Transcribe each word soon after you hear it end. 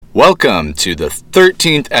Welcome to the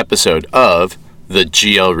 13th episode of the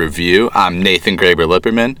GL Review. I'm Nathan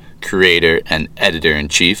Graber-Lipperman, creator and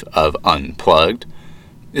editor-in-chief of Unplugged.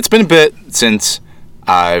 It's been a bit since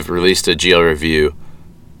I've released a GL Review.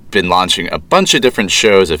 Been launching a bunch of different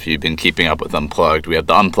shows if you've been keeping up with Unplugged. We have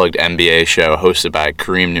the Unplugged NBA show hosted by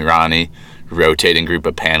Kareem Noorani, rotating group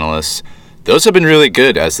of panelists. Those have been really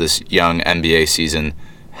good as this young NBA season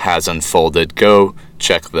has unfolded. Go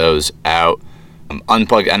check those out.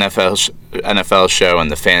 Unplugged NFL show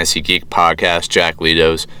and the Fantasy Geek podcast. Jack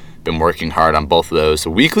Leto's been working hard on both of those. The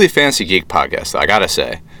weekly Fantasy Geek podcast, I gotta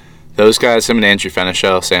say, those guys, him and Andrew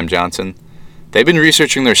Fenichel, Sam Johnson, they've been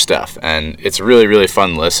researching their stuff, and it's a really, really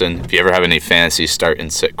fun listen. If you ever have any fantasy start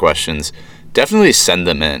and sit questions, definitely send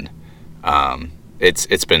them in.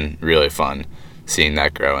 It's been really fun seeing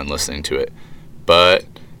that grow and listening to it. But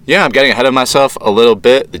yeah, I'm getting ahead of myself a little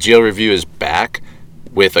bit. The GL Review is back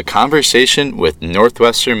with a conversation with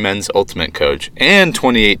Northwestern men's ultimate coach and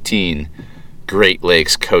 2018 Great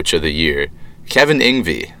Lakes Coach of the Year, Kevin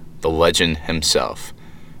Yngve, the legend himself.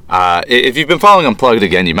 If you've been following Unplugged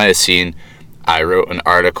again, you might have seen I wrote an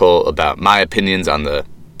article about my opinions on the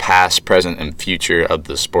past, present, and future of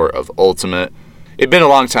the sport of ultimate. It'd been a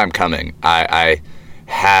long time coming. I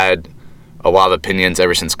had a lot of opinions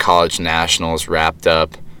ever since college nationals wrapped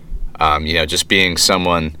up. Just being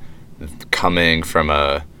someone coming from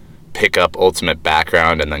a pickup ultimate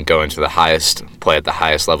background and then going to play at the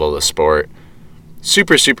highest level of the sport.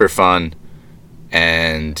 Super, super fun,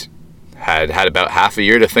 and had about half a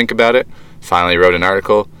year to think about it. Finally wrote an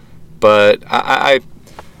article, but I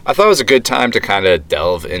thought it was a good time to kind of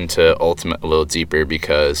delve into ultimate a little deeper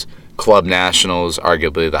because club nationals,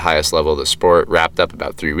 arguably the highest level of the sport, wrapped up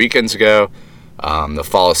about 3 weekends ago. The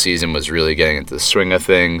fall season was really getting into the swing of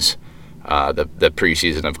things. The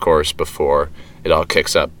preseason, of course, before it all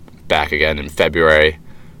kicks up back again in February.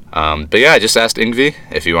 But yeah, I just asked Yngve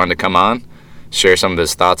if he wanted to come on, share some of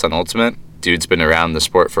his thoughts on Ultimate. Dude's been around the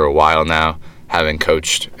sport for a while now, having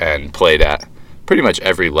coached and played at pretty much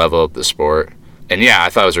every level of the sport. And yeah, I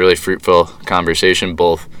thought it was a really fruitful conversation,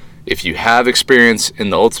 both if you have experience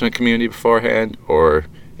in the Ultimate community beforehand or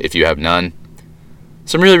if you have none.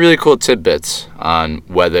 Some really, really cool tidbits on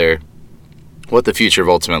what the future of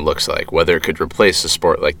Ultimate looks like, whether it could replace a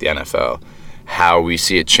sport like the NFL, how we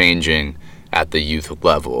see it changing at the youth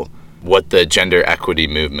level, what the gender equity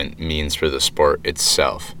movement means for the sport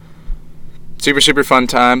itself. Super, super fun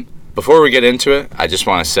time. Before we get into it, I just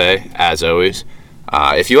want to say, as always,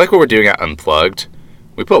 if you like what we're doing at Unplugged,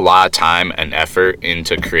 we put a lot of time and effort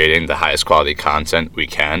into creating the highest quality content we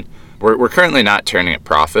can. We're currently not turning a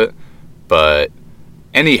profit, but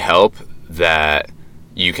any help that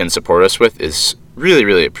you can support us with is really,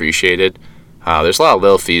 really appreciated. There's a lot of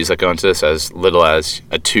little fees that go into this, as little as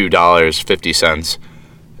a $2.50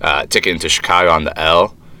 ticket into Chicago on the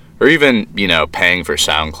L, or even, paying for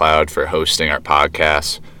SoundCloud for hosting our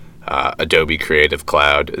podcasts, Adobe Creative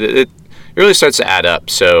Cloud. It really starts to add up.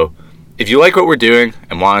 So if you like what we're doing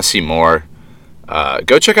and want to see more,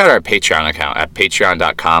 go check out our Patreon account at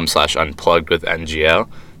patreon.com/unpluggedwithngl.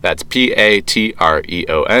 That's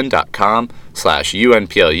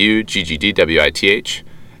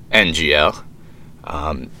patreon.com/unpluggedwithngl.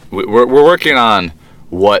 We're working on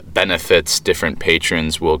what benefits different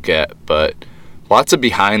patrons will get, but lots of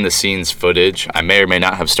behind-the-scenes footage. I may or may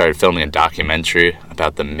not have started filming a documentary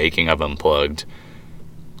about the making of Unplugged.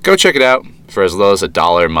 Go check it out. For as low as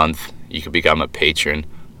 $1 a month, you can become a patron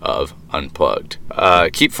of Unplugged.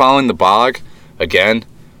 Keep following the blog. Again,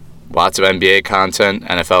 lots of NBA content,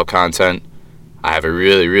 NFL content. I have a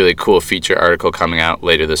really, really cool feature article coming out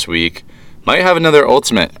later this week. Might have another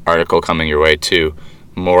Ultimate article coming your way too,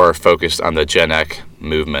 more focused on the Gen X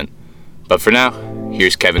movement. But for now,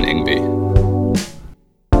 here's Kevin Yngve.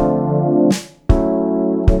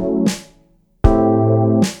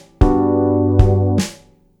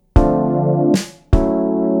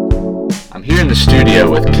 I'm here in the studio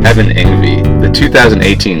with Kevin Yngve, the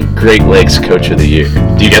 2018 Great Lakes Coach of the Year.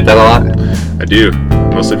 Do you get that a lot? I do,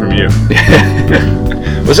 mostly from you.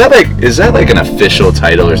 Is that like an official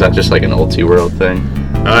title, or is that just like an Ulti World thing?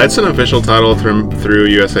 It's an official title through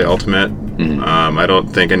USA Ultimate. Mm-hmm. I don't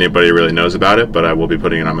think anybody really knows about it, but I will be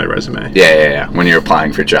putting it on my resume. Yeah. When you're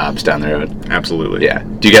applying for jobs down the road. Absolutely. Yeah.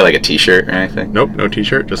 Do you get like a T-shirt or anything? Nope, no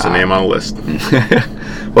T-shirt, just a name on a list.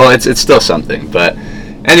 Well, it's still something. But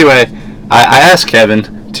anyway, I asked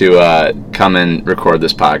Kevin to come and record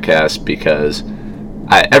this podcast because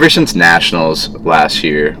ever since Nationals last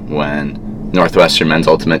year, when Northwestern men's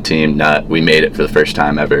ultimate team, we made it for the first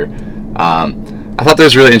time ever, I thought there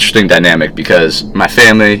was a really interesting dynamic because my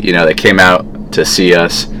family, they came out to see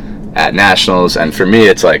us at nationals, and for me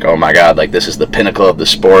it's like, oh my god, like this is the pinnacle of the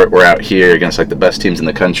sport. We're out here against like the best teams in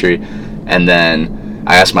the country. And then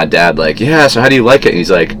I asked my dad, like, yeah, so how do you like it? And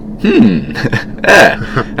he's like, And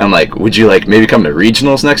I'm like, would you like maybe come to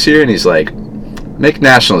regionals next year? And he's like, make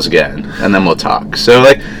nationals again and then we'll talk. So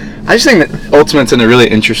like, I just think that Ultimate's in a really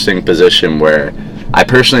interesting position where I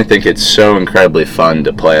personally think it's so incredibly fun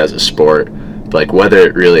to play as a sport, but like whether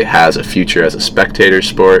it really has a future as a spectator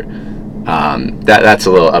sport, that's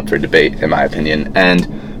a little up for debate in my opinion.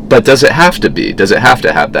 But does it have to be? Does it have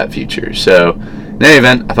to have that future? So in any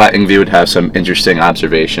event, I thought Yngve would have some interesting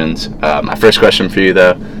observations. My first question for you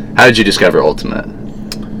though, how did you discover Ultimate?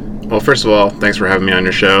 Well, first of all, thanks for having me on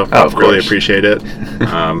your show. Oh, of course. Really appreciate it.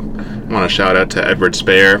 I want to shout out to Edward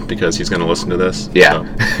Speyer because he's going to listen to this. Yeah.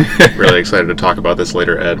 So, really excited to talk about this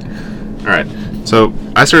later, Ed. All right. So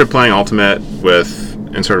I started playing Ultimate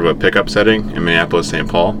in sort of a pickup setting in Minneapolis, St.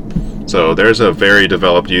 Paul. So there's a very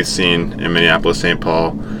developed youth scene in Minneapolis, St.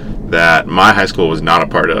 Paul that my high school was not a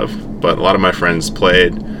part of, but a lot of my friends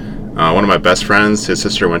played. One of my best friends, his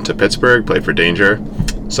sister went to Pittsburgh, played for Danger,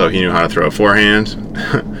 so he knew how to throw a forehand,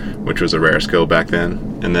 which was a rare skill back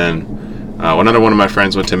then. And then another one of my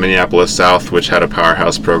friends went to Minneapolis South, which had a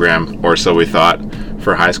powerhouse program, or so we thought,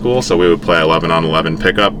 for high school. So we would play 11-on-11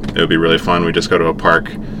 pickup. It would be really fun. We'd just go to a park.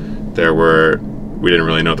 We didn't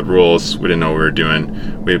really know the rules. We didn't know what we were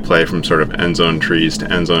doing. We'd play from sort of end zone trees to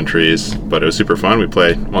end zone trees, but it was super fun. We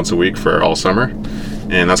played once a week for all summer,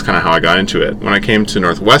 and that's kind of how I got into it. When I came to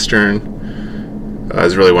Northwestern,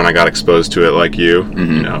 is really when I got exposed to it, like you.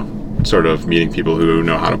 Mm-hmm. You know, sort of meeting people who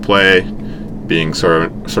know how to play, being sort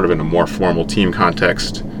of in a more formal team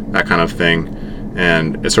context, that kind of thing,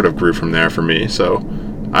 and it sort of grew from there for me. So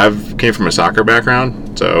I've came from a soccer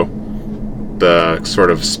background, so the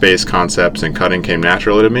sort of space concepts and cutting came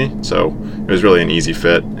naturally to me, so it was really an easy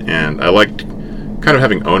fit, and I liked kind of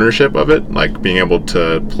having ownership of it, like being able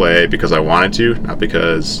to play because I wanted to, not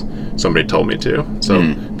because somebody told me to. So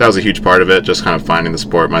that was a huge part of it, just kind of finding the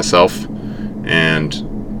sport myself, and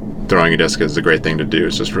throwing a disc is a great thing to do.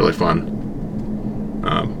 It's just really fun,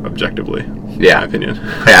 objectively, yeah, in my opinion.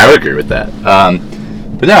 Yeah, I would agree with that.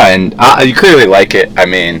 But no, and you clearly like it. I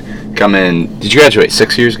mean, did you graduate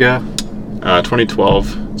 6 years ago?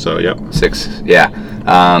 2012, so yep. 6, yeah.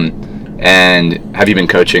 And have you been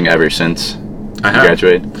coaching ever since you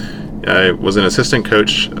graduated? I was an assistant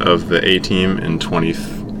coach of the A team in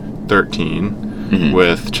 2013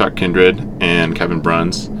 with Chuck Kindred and Kevin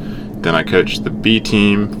Bruns. Then I coached the B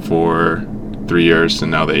team for 3 years, and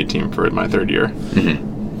now the A team for my 3rd year.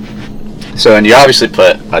 So, and you obviously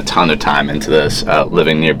put a ton of time into this,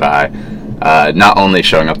 living nearby. Not only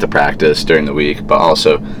showing up to practice during the week, but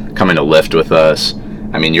also coming to lift with us.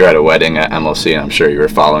 I mean, you're at a wedding at MLC, and I'm sure you were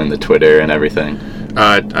following the Twitter and everything.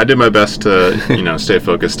 I did my best to, stay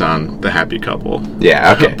focused on the happy couple.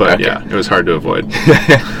 Yeah, okay. But okay. yeah, it was hard to avoid.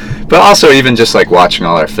 But also even just like watching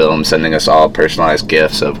all our films, sending us all personalized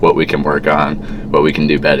gifts of what we can work on, what we can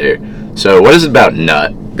do better. So what is it about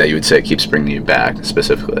Nut that you would say keeps bringing you back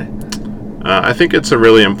specifically? I think it's a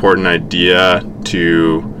really important idea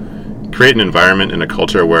to create an environment and a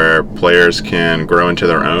culture where players can grow into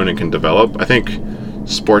their own and can develop. I think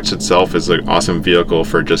sports itself is an awesome vehicle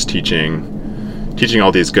for just teaching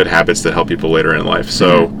all these good habits that help people later in life.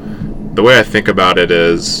 So the way I think about it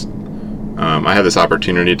is I have this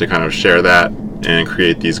opportunity to kind of share that and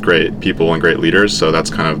create these great people and great leaders. So that's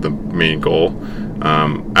kind of the main goal.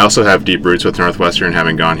 I also have deep roots with Northwestern,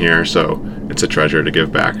 having gone here, so it's a treasure to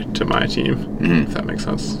give back to my team, if that makes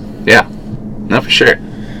sense. Yeah, no, for sure.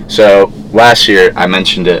 So last year, I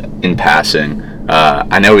mentioned it in passing.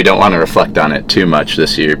 I know we don't want to reflect on it too much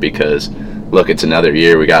this year because, look, it's another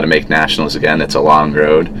year. We got to make nationals again. It's a long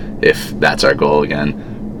road if that's our goal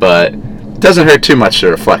again. But it doesn't hurt too much to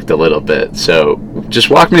reflect a little bit. So just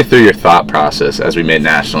walk me through your thought process as we made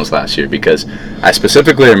nationals last year, because I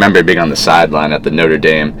specifically remember being on the sideline at the Notre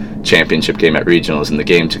Dame championship game at regionals and the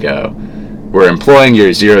game to go. We're employing your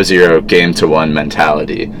 0-0 game-to-1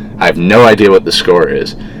 mentality. I have no idea what the score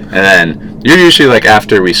is. And then you're usually like,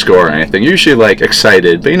 after we score or anything, you're usually like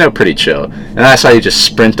excited, but pretty chill. And I saw you just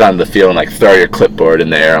sprint onto the field and like throw your clipboard in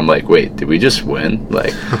the air. I'm like, wait, did we just win?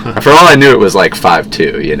 Like, for all I knew, it was like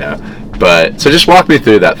 5-2, But so just walk me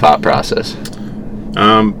through that thought process.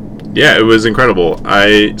 Yeah, it was incredible.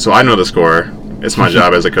 So I know the score. It's my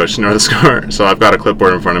job as a coach to know the score. So I've got a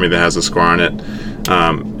clipboard in front of me that has the score on it.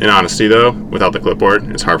 In honesty, though, without the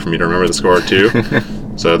clipboard, it's hard for me to remember the score too.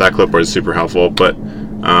 So that clipboard is super helpful. But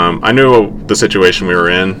I knew the situation we were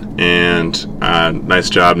in, and nice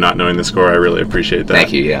job not knowing the score. I really appreciate that.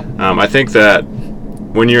 Thank you, yeah. I think that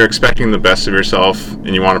when you're expecting the best of yourself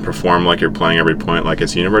and you want to perform like you're playing every point like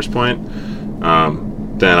it's universe point,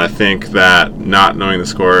 then I think that not knowing the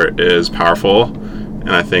score is powerful.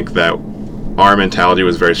 And I think that our mentality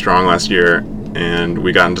was very strong last year, and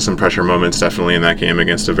we got into some pressure moments definitely in that game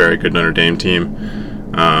against a very good Notre Dame team.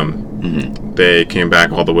 They came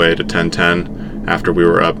back all the way to 10-10 after we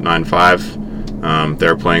were up 9-5.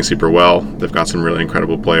 They're playing super well. They've got some really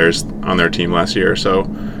incredible players on their team last year. So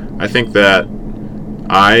I think that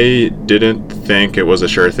I didn't think it was a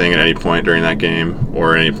sure thing at any point during that game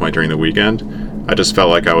or at any point during the weekend. I just felt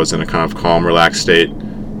like I was in a kind of calm, relaxed state,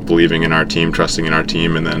 believing in our team, trusting in our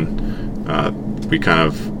team, and then we kind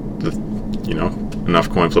of, enough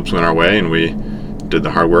coin flips went our way, and we did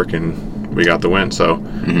the hard work, and we got the win. So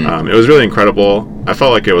it was really incredible. I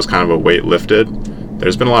felt like it was kind of a weight lifted.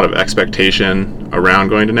 There's been a lot of expectation around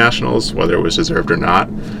going to nationals, whether it was deserved or not,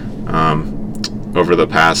 over the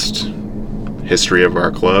past history of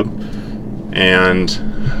our club. And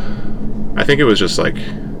I think it was just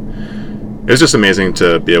amazing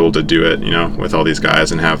to be able to do it, with all these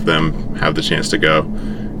guys and have them have the chance to go.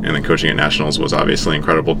 And then coaching at nationals was obviously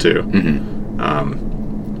incredible too.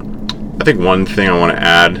 I think one thing I want to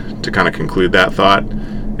add to kind of conclude that thought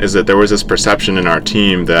is that there was this perception in our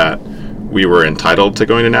team that we were entitled to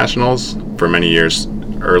going to nationals for many years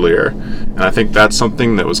earlier. And I think that's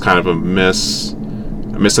something that was kind of a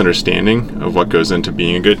misunderstanding of what goes into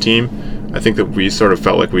being a good team. I think that we sort of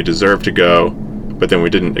felt like we deserved to go, but then we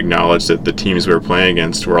didn't acknowledge that the teams we were playing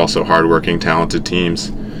against were also hardworking, talented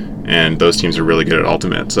teams, and those teams are really good at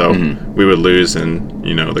ultimate. So we would lose in,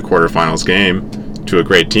 the quarterfinals game to a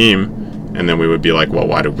great team, and then we would be like, well,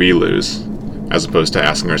 why did we lose? As opposed to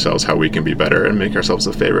asking ourselves how we can be better and make ourselves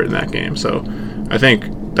a favorite in that game. So I think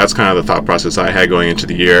that's kind of the thought process I had going into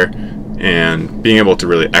the year, and being able to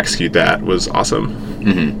really execute that was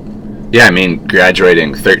awesome. Yeah, I mean,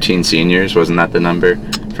 graduating 13 seniors, wasn't that the number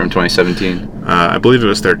from 2017? I believe it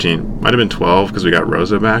was 13. Might have been 12 because we got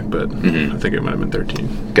Rosa back, but I think it might have been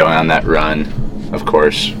 13. Going on that run, of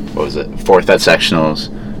course, what was it? 4th at sectionals,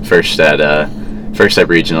 first at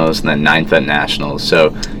regionals, and then 9th at nationals.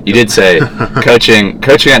 So you did say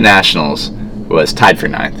coaching at nationals was tied for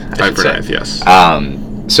 9th. Tied for 9th, yes.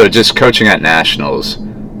 So just coaching at nationals,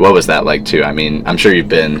 what was that like too? I mean, I'm sure you've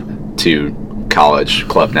been to college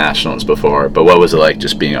club nationals before, but what was it like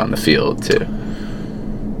just being on the field too?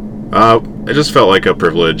 It just felt like a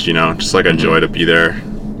privilege, just like a joy to be there,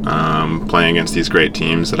 playing against these great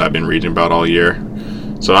teams that I've been reading about all year.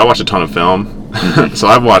 So I watched a ton of film. So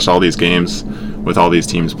I've watched all these games with all these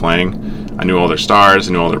teams playing. I knew all their stars,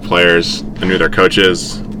 I knew all their players, I knew their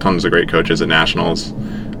coaches, tons of great coaches at nationals.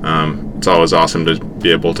 It's always awesome to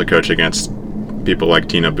be able to coach against people like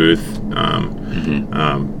Tina Booth.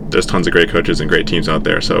 There's tons of great coaches and great teams out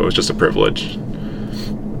there, so it was just a privilege.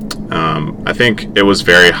 I think it was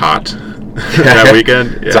very hot that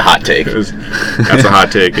weekend. It's a hot take. That's a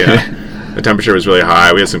hot take, yeah. The temperature was really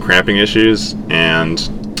high. We had some cramping issues, and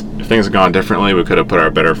if things had gone differently, we could have put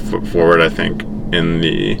our better foot forward, I think, in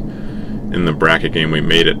the bracket game we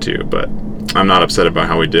made it to. But I'm not upset about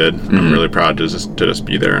how we did. I'm really proud to just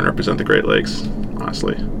be there and represent the Great Lakes,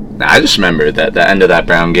 honestly. I just remember that the end of that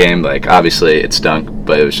Brown game, like, obviously it stunk,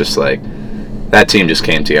 but it was just like that team just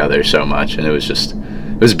came together so much, and it was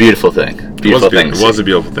a beautiful thing. It was a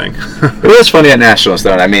beautiful thing. It was funny at nationals,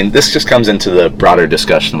 though. I mean, this just comes into the broader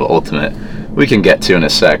discussion of ultimate we can get to in a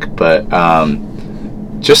sec, but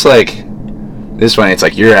just like this one, it's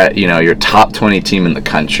like you're at your top 20 team in the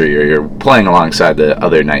country, or you're playing alongside the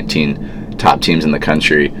other 19 top teams in the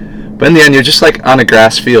country. But in the end, you're just like on a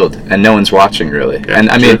grass field, and no one's watching really. Yeah, and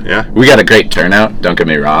I mean, we got a great turnout. Don't get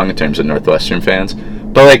me wrong, in terms of Northwestern fans,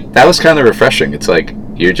 but like that was kind of refreshing. It's like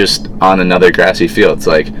you're just on another grassy field. It's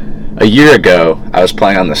like a year ago, I was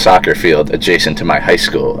playing on the soccer field adjacent to my high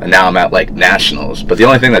school, and now I'm at like nationals. But the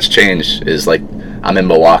only thing that's changed is like I'm in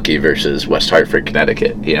Milwaukee versus West Hartford,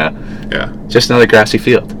 Connecticut. Yeah. Just another grassy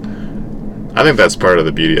field. I think that's part of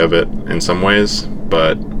the beauty of it in some ways,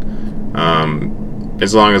 but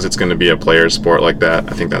as long as it's going to be a player sport like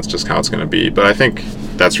that, I think that's just how it's going to be. But I think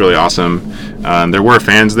that's really awesome. There were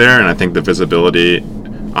fans there, and I think the visibility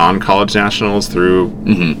on college nationals through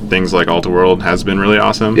things like Alta World has been really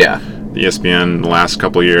awesome. Yeah. The ESPN the last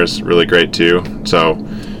couple of years, really great too. So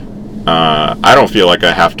I don't feel like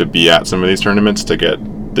I have to be at some of these tournaments to get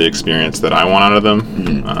the experience that I want out of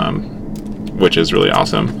them, which is really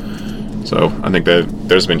awesome. So I think that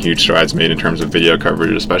there's been huge strides made in terms of video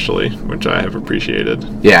coverage especially, which I have appreciated.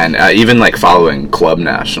 Yeah, and even like following club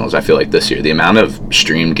nationals, I feel like this year, the amount of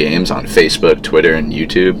streamed games on Facebook, Twitter, and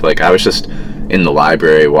YouTube, like I was just in the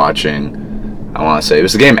library watching I want to say it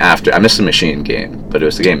was the game after. I missed the machine game, but it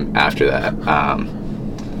was the game after that.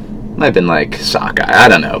 Might have been like Sockeye. I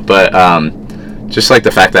don't know, but just like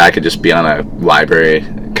the fact that I could just be on a library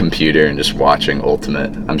computer and just watching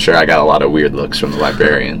Ultimate. I'm sure I got a lot of weird looks from the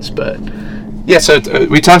librarians, but yeah. So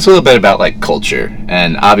we talked a little bit about like culture,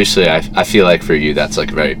 and obviously I feel like for you that's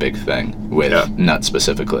like a very big thing with Nut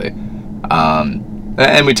specifically.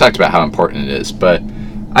 And we talked about how important it is, but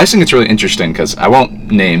I just think it's really interesting because I won't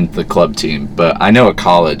name the club team, but I know a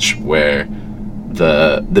college where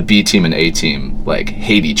the B team and A team like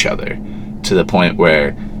hate each other to the point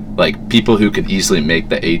where like people who could easily make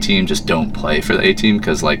the A team just don't play for the A team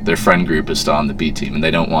because like their friend group is still on the B team and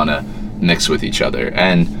they don't want to mix with each other.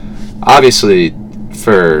 And obviously,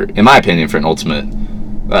 in my opinion, for an ultimate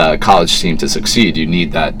college team to succeed, you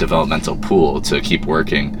need that developmental pool to keep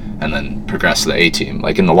working and then progress to the A team.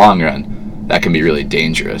 Like in the long run, that can be really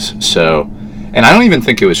dangerous. So, and I don't even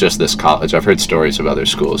think it was just this college. I've heard stories of other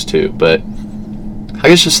schools too, but I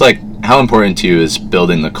guess just like how important to you is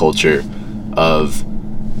building the culture of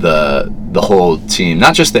the whole team,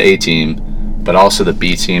 not just the A team, but also the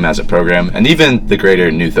B team as a program, and even the greater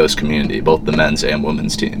Nuthos community, both the men's and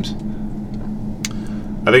women's teams.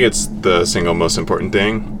 I think it's the single most important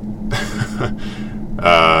thing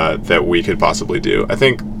that we could possibly do. I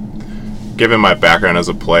think, given my background as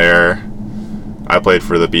a player, I played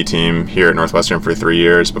for the B team here at Northwestern for 3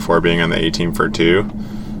 years before being on the A team for 2.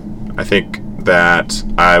 I think that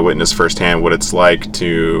I witnessed firsthand what it's like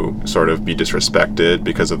to sort of be disrespected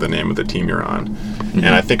because of the name of the team you're on. Mm-hmm.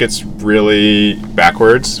 And I think it's really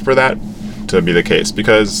backwards for that to be the case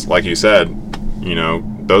because, like you said, you know,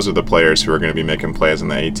 those are the players who are going to be making plays in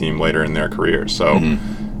the A team later in their career. So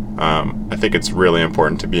I think it's really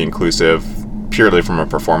important to be inclusive purely from a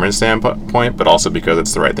performance standpoint, but also because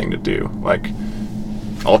it's the right thing to do. Like,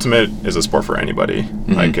 Ultimate is a sport for anybody.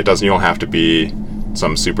 Mm-hmm. Like, you don't have to be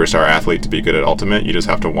some superstar athlete to be good at Ultimate. You just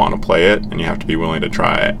have to want to play it, and you have to be willing to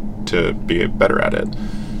try it to be better at it.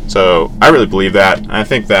 So I really believe that. I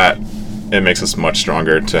think that it makes us much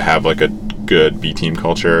stronger to have like a good B team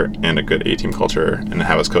culture and a good A team culture and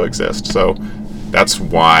have us coexist. So that's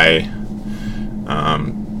why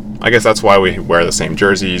I guess that's why we wear the same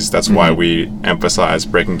jerseys. That's why we emphasize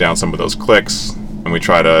breaking down some of those cliques, and we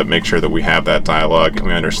try to make sure that we have that dialogue and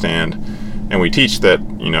we understand and we teach that,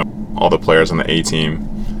 you know, all the players on the A team,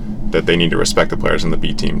 that they need to respect the players on the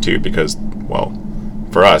B team too, because, well,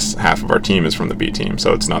 for us, half of our team is from the B team,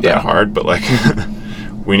 so it's not that hard, but like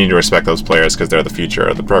we need to respect those players because they're the future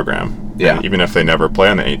of the program. Yeah. And even if they never play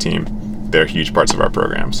on the A team, they're huge parts of our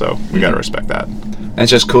program, so we got to respect that. And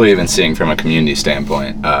it's just cool even seeing from a community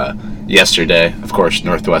standpoint. Yesterday, of course,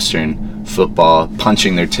 Northwestern football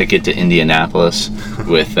punching their ticket to Indianapolis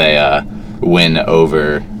with a win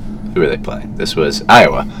over, who were they playing? This was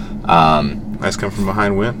Iowa. Nice come from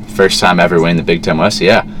behind win. First time ever winning the Big Ten West,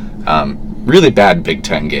 yeah. Really bad Big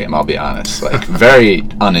Ten game, I'll be honest. Like, very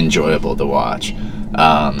unenjoyable to watch.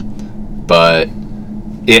 But,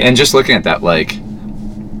 and just looking at that, like,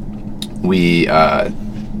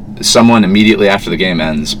 someone immediately after the game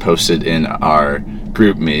ends posted in our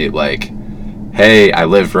group meet, like, hey, I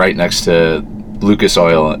live right next to Lucas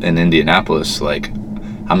Oil in Indianapolis. Like,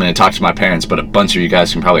 I'm going to talk to my parents, but a bunch of you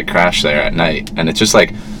guys can probably crash there at night. And it's just,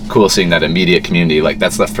 like, cool seeing that immediate community. Like,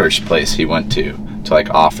 that's the first place he went to like,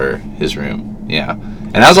 offer his room. Yeah.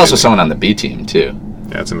 And that was also someone on the B team, too.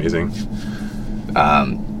 Yeah, it's amazing.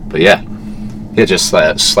 But, yeah. Yeah, just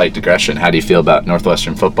a slight digression. How do you feel about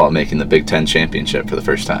Northwestern football making the Big Ten championship for the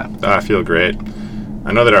first time? I feel great.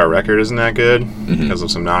 I know that our record isn't that good because of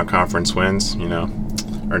some non-conference wins, you know,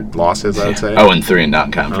 or losses, I would say. 0-3 in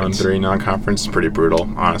non-conference. 0-3 non-conference is pretty brutal,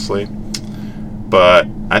 honestly. But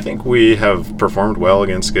I think we have performed well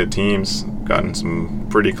against good teams, gotten some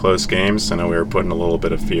pretty close games. I know we were putting a little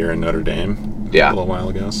bit of fear in Notre Dame a little while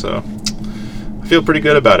ago, so I feel pretty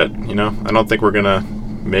good about it, you know. I don't think we're going to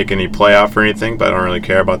make any playoff or anything, but I don't really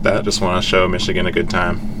care about that. Just want to show Michigan a good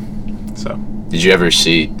time. So, did you ever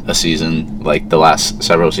see a season like the last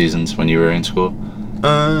several seasons when you were in school?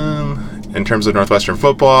 In terms of Northwestern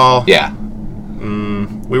football, yeah,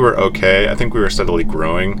 we were okay. I think we were steadily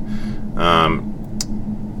growing.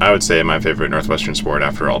 I would say my favorite Northwestern sport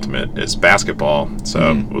after Ultimate is basketball,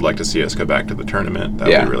 so would like to see us go back to the tournament. That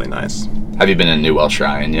would be really nice. Have you been in New Welsh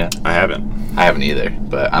Ryan yet? I haven't. I haven't either,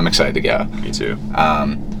 but I'm excited to go. Me too.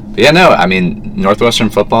 But yeah, no, I mean, Northwestern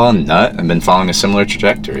football and Nut have been following a similar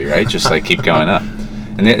trajectory, right? Just like keep going up.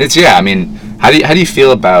 And it's, I mean, how do you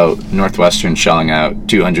feel about Northwestern shelling out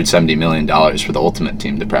 $270 million for the Ultimate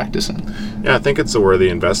team to practice in? Yeah, I think it's a worthy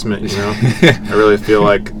investment, you know. I really feel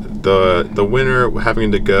like the winner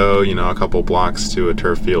having to go, a couple blocks to a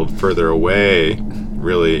turf field further away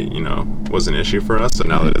really, was an issue for us. So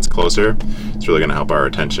now that it's closer, it's really going to help our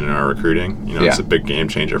retention and our recruiting. It's a big game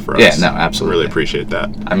changer for us. Yeah, no, absolutely. Really appreciate that.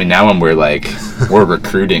 I mean, now when we're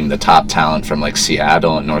recruiting the top talent from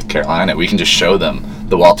Seattle and North Carolina, we can just show them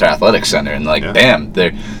the Walter Athletic Center and bam,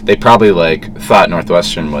 they probably thought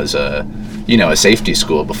Northwestern was a safety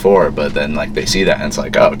school before, but then they see that and it's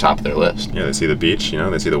oh, top of their list. Yeah, they see the beach,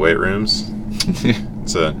 they see the weight rooms.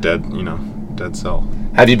 It's a dead cell.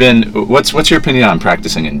 Have you been? What's your opinion on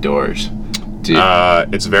practicing indoors?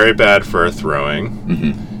 It's very bad for throwing.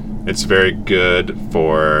 Mm-hmm. It's very good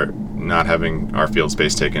for not having our field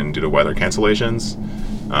space taken due to weather cancellations.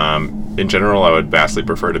 In general, I would vastly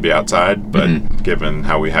prefer to be outside, but given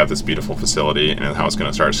how we have this beautiful facility and how it's going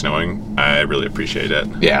to start snowing, I really appreciate it.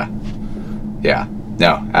 Yeah.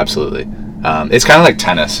 No, absolutely. It's kind of like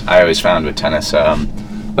tennis. I always found with tennis,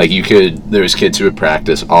 there was kids who would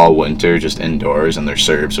practice all winter just indoors, and their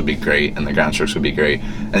serves would be great, and their ground strokes would be great.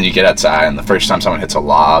 And then you get outside, and the first time someone hits a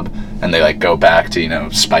lob, and they go back to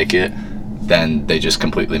spike it, then they just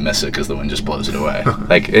completely miss it because the wind just blows it away.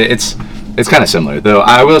 It's kind of similar, though.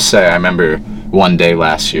 I will say, I remember one day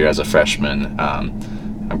last year as a freshman,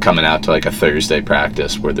 I'm coming out to a Thursday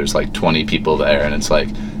practice where there's 20 people there, and it's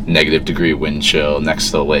 -degree wind chill next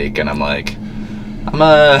to the lake, and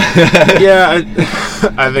Yeah,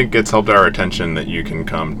 I think it's helped our retention that you can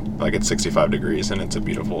come at 65 degrees and it's a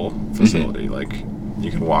beautiful facility.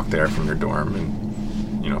 You can walk there from your dorm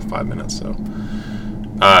in 5 minutes.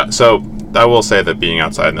 So I will say that being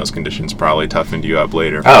outside in those conditions probably toughened you up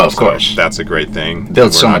later. Oh, of course. That's a great thing.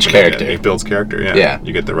 Builds so much character. It builds character. Yeah. Yeah.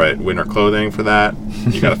 You get the right winter clothing for that.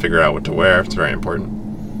 You got to figure out what to wear. It's very important.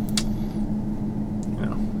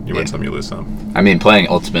 You win some, you lose some. I mean, playing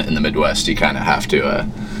Ultimate in the Midwest, you kind of have to.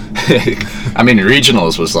 I mean,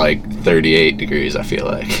 regionals was 38 degrees, I feel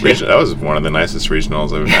like. That was one of the nicest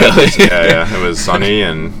regionals I've had. Yeah. It was sunny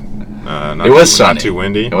and not too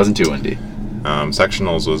windy. It wasn't too windy.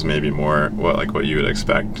 Sectionals was maybe more what you would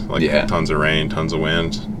expect. Tons of rain, tons of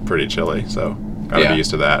wind, pretty chilly. So gotta be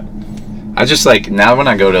used to that. I just now when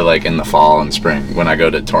I go to in the fall and spring, when I go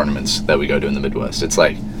to tournaments that we go to in the Midwest, it's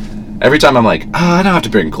every time I'm I don't have to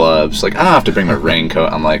bring gloves. I don't have to bring my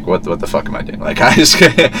raincoat. I'm what the fuck am I doing? I just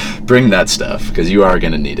bring that stuff because you are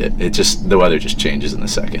going to need it. The weather just changes in a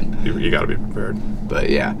second. You got to be prepared. But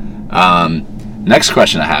yeah. Next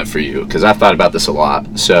question I have for you, because I've thought about this a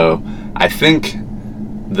lot. So I think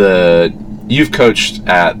you've coached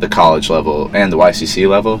at the college level and the YCC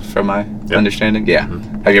level from my understanding. Yeah.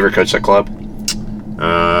 Mm-hmm. Have you ever coached at club?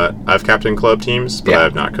 I've captained club teams, but I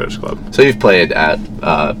have not coached club. So you've played at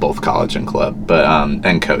both college and club, but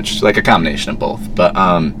and coached, a combination of both. But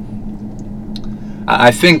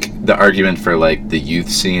I think the argument for the youth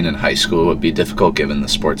scene in high school would be difficult given the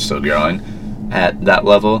sport's still growing at that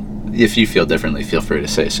level. If you feel differently, feel free to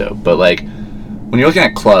say so. But when you're looking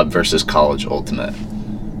at club versus college ultimate,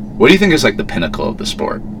 what do you think is the pinnacle of the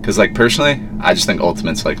sport? Because personally, I just think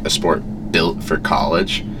ultimate's a sport built for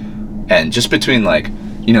college. And just between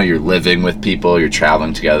you're living with people, you're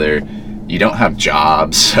traveling together, you don't have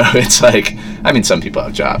jobs, so it's I mean, some people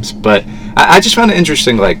have jobs, but I just found it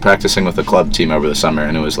interesting practicing with a club team over the summer,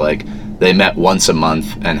 and it was they met once a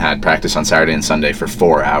month and had practice on Saturday and Sunday for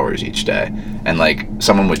 4 hours each day, and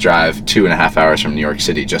someone would drive 2.5 hours from New York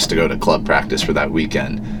City just to go to club practice for that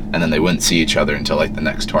weekend, and then they wouldn't see each other until the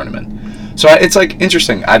next tournament. So it's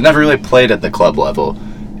interesting. I've never really played at the club level.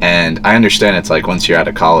 And I understand it's once you're out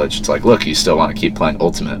of college, it's look, you still want to keep playing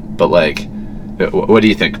Ultimate. But what do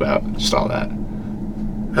you think about just all that?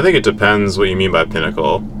 I think it depends what you mean by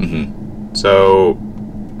pinnacle. Mm-hmm. So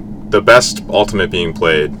the best Ultimate being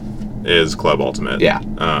played is Club Ultimate. Yeah.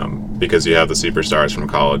 Because you have the superstars from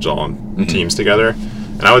college all in teams together.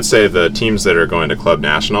 And I would say the teams that are going to Club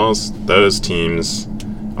Nationals, those teams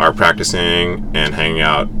are practicing and hanging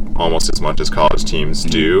out almost as much as college teams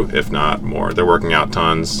do, if not more. They're working out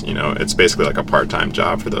tons. It's basically a part-time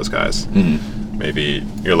job for those guys. Mm-hmm. Maybe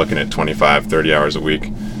you're looking at 25, 30 hours a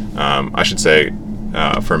week. I should say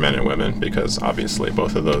for men and women, because obviously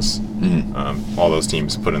both of those, all those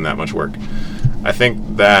teams put in that much work. I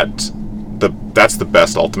think that that's the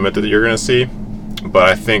best ultimate that you're going to see. But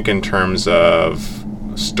I think in terms of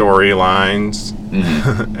storylines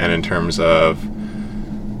and in terms of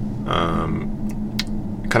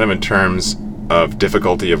in terms of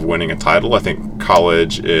difficulty of winning a title, I think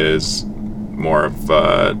college is more of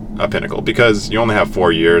a pinnacle, because you only have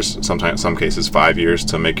 4 years, sometimes some cases 5 years,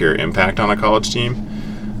 to make your impact on a college team.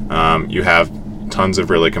 You have tons of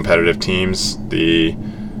really competitive teams. The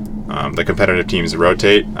The competitive teams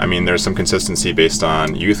rotate. I mean, there's some consistency based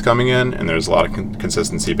on youth coming in, and there's a lot of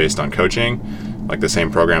consistency based on coaching. Like, the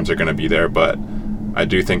same programs are going to be there, but I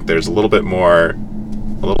do think there's a little bit more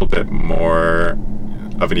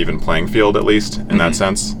of an even playing field, at least in that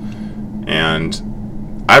sense.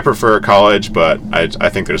 And I prefer college, but I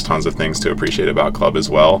think there's tons of things to appreciate about club as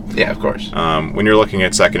well. Yeah, of course. When you're looking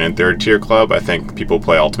at second and third tier club, I think people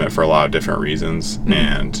play Ultimate for a lot of different reasons.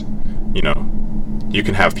 And, you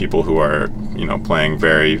can have people who are, playing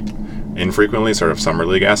very infrequently, sort of summer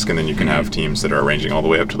league-esque, and then you can have teams that are ranging all the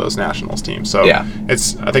way up to those nationals teams. So yeah.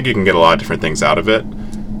 I think you can get a lot of different things out of it.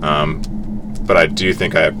 But I do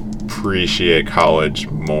think I appreciate college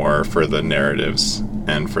more for the narratives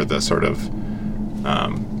and for the sort of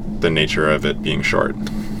the nature of it being short.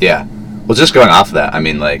 Yeah. Well, just going off of that, I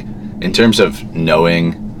mean, like, in terms of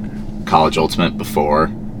knowing college Ultimate before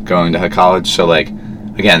going to college, so, like,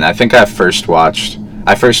 again, I think I first watched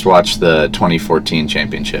the 2014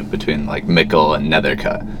 championship between, like, Mickle and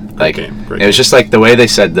Nethercutt. Like, Great it was just, like, the way they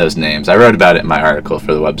said those names. I wrote about it in my article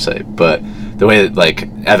for the website, but the way that, like,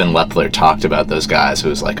 Evan Lepler talked about those guys, it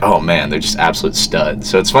was like, oh, man, they're just absolute studs.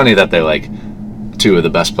 So it's funny that they're, like, two of the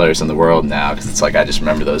best players in the world now, because it's like I just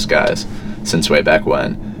remember those guys since way back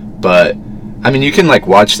when. But, I mean, you can, like,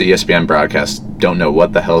 watch the ESPN broadcast, don't know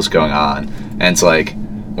what the hell's going on, and it's like,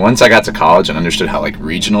 once I got to college and understood how, like,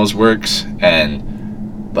 regionals works,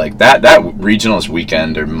 and, like, that regionals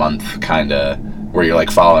weekend or month kind of where you're,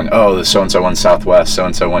 like, following, oh, the so-and-so won Southwest,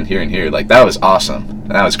 so-and-so won here and here, like, that was awesome,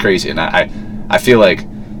 and that was crazy, and I feel like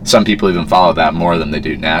some people even follow that more than they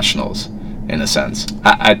do nationals, in a sense.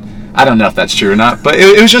 I don't know if that's true or not, but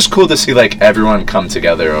it was just cool to see, like, everyone come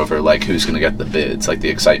together over, like, who's going to get the bids, like, the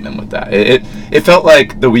excitement with that. It felt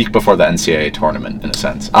like the week before the NCAA tournament, in a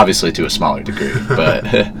sense. Obviously to a smaller degree, but...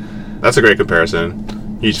 That's a great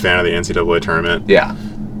comparison. Huge fan of the NCAA tournament. Yeah.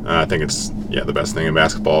 I think it's, the best thing in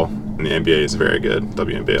basketball. And the NBA is very good.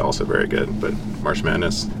 WNBA also very good, but March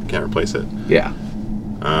Madness, can't replace it. Yeah.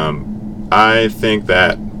 I think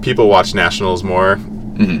that people watch nationals more,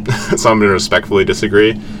 so I'm going to respectfully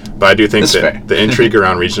disagree. But I do think that the intrigue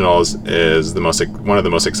around regionals is one of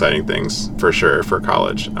the most exciting things, for sure, for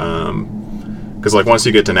college. Because, like, once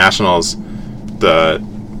you get to nationals,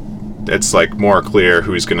 it's, like, more clear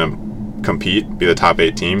who's going to compete, be the top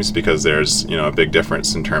 8 teams, because there's, a big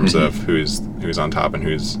difference in terms of who's on top and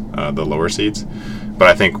who's the lower seeds. But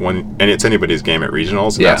I think and it's anybody's game at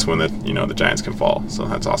regionals, and that's when the Giants can fall. So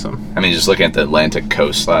that's awesome. I mean, just looking at the Atlantic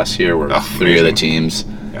Coast last year, where 3 of the teams.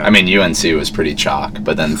 Yeah. I mean, UNC was pretty chalk,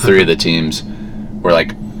 but then 3 of the teams were,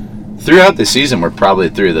 like, throughout the season, were probably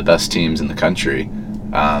 3 of the best teams in the country.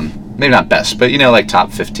 Maybe not best, but, like, top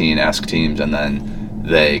 15-esque teams, and then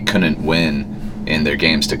they couldn't win in their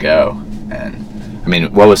games to go. And, I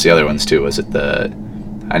mean, what was the other ones, too? Was it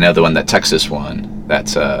I know the one that Texas won,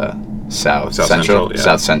 that's South Central, yeah.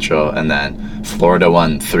 South Central, and then Florida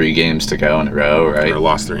won 3 games to go in a row, right? Or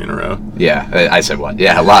lost 3 in a row. Yeah, I said 1.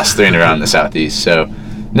 Yeah, lost 3 in a row in the Southeast, so...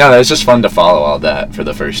 No, it was just fun to follow all that for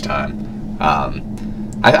the first time.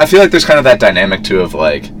 I feel like there's kind of that dynamic, too, of,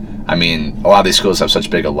 like, I mean, a lot of these schools have such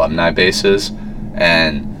big alumni bases,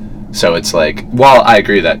 and so it's like, while I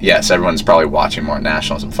agree that, yes, everyone's probably watching more at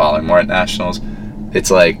nationals and following more at nationals, it's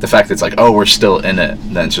like, the fact that it's like, oh, we're still in it,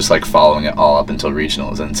 then it's just, like, following it all up until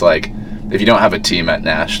regionals, and it's like, if you don't have a team at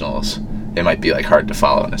nationals, it might be, like, hard to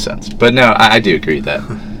follow in a sense. But no, I do agree that...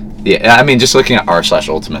 Yeah, I mean, just looking at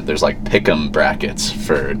r/Ultimate, there's, like, pick'em brackets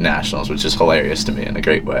for nationals, which is hilarious to me in a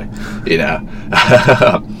great way,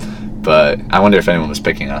 But I wonder if anyone was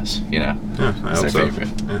picking us, Yeah, I hope so. Favorite.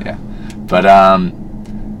 Yeah. But,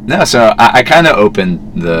 no, so I kind of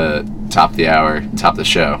opened the top of the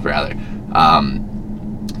show, rather,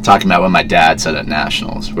 talking about what my dad said at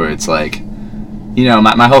nationals, where it's like,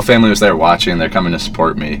 my whole family was there watching, they're coming to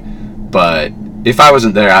support me, but... If I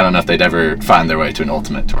wasn't there, I don't know if they'd ever find their way to an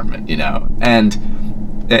Ultimate tournament, And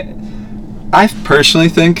I personally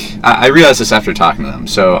think, I realized this after talking to them,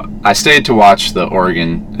 so I stayed to watch the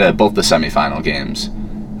Oregon, both the semifinal games.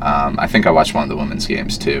 I think I watched one of the women's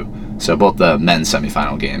games, too. So both the men's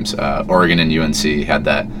semifinal games, Oregon and UNC had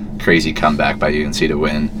that crazy comeback by UNC to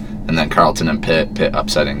win, and then Carleton and Pitt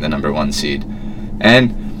upsetting the number 1 seed.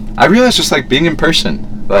 And I realized just, like, being in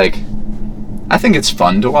person, like, I think it's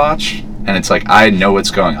fun to watch. And it's like, I know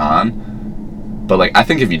what's going on, but, like, I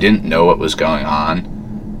think if you didn't know what was going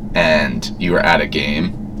on and you were at a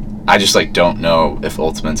game, I just, like, don't know if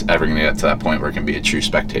Ultimate's ever going to get to that point where it can be a true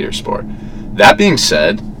spectator sport. That being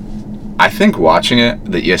said, I think watching it,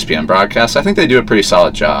 the ESPN broadcast, I think they do a pretty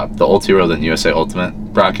solid job. The Ultiworld and USA Ultimate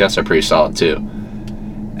broadcasts are pretty solid, too.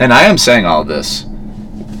 And I am saying all of this,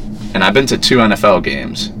 and I've been to 2 NFL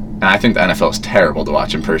games, And I think the NFL is terrible to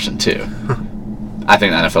watch in person, too. I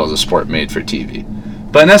think the NFL is a sport made for TV.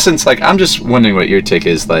 But in essence, like, I'm just wondering what your take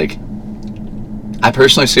is. Like, I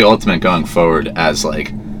personally see Ultimate going forward as,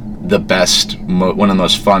 like, the best, one of the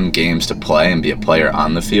most fun games to play and be a player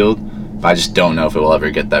on the field. But I just don't know if it will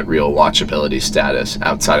ever get that real watchability status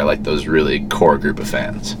outside of, like, those really core group of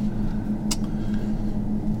fans.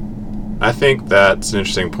 I think that's an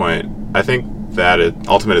interesting point. I think that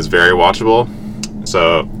Ultimate is very watchable,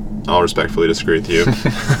 so I'll respectfully disagree with you.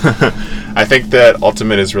 I think that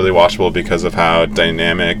Ultimate is really watchable because of how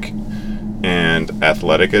dynamic and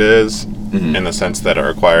athletic it is, in the sense that it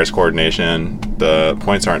requires coordination. The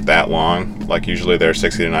points aren't that long. Like, usually they're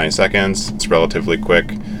 60 to 90 seconds. It's relatively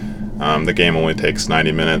quick. The game only takes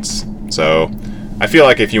 90 minutes. So I feel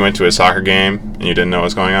like if you went to a soccer game and you didn't know what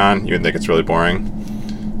was going on, you would think it's really boring.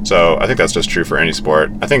 So I think that's just true for any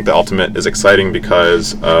sport. I think the Ultimate is exciting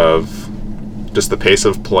because of just the pace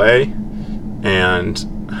of play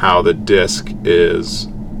and how the disc makes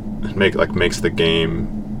the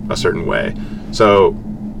game a certain way. So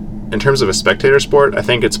in terms of a spectator sport, I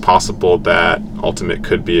think it's possible that Ultimate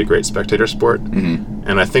could be a great spectator sport.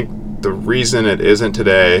 And I think the reason it isn't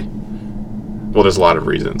today, well, there's a lot of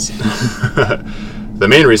reasons. The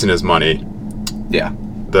main reason is money. Yeah.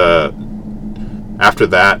 After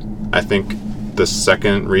that, I think the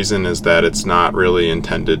second reason is that it's not really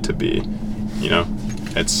intended to be.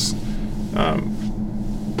 It's,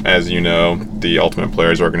 as you know, the Ultimate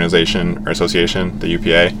Players Organization or Association, the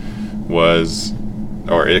UPA,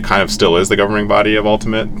 or it kind of still is the governing body of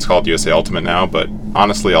Ultimate. It's called USA Ultimate now, but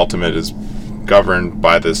honestly, Ultimate is governed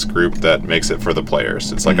by this group that makes it for the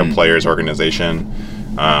players. It's like a players organization.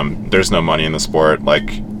 There's no money in the sport.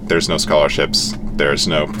 Like, there's no scholarships. There's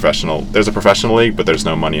a professional league, but there's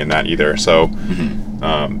no money in that either. So,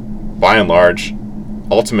 by and large,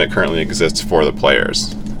 Ultimate currently exists for the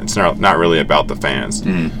players. It's not really about the fans.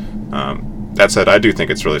 That said, I do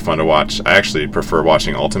think it's really fun to watch. I actually prefer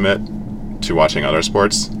watching Ultimate to watching other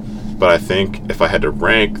sports. But I think if I had to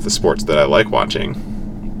rank the sports that I like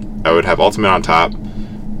watching, I would have Ultimate on top.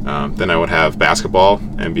 Then I would have basketball,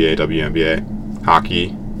 NBA, WNBA,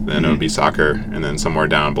 hockey. Then it would be soccer, and then somewhere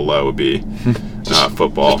down below would be football. Just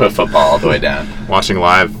put football all the way down. Watching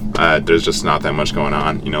live, there's just not that much going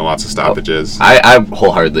on. Lots of stoppages. I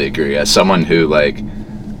wholeheartely agree. As someone who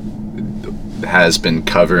has been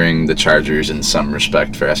covering the Chargers in some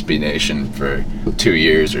respect for SB Nation for 2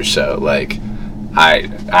 years or so,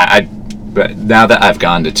 but now that I've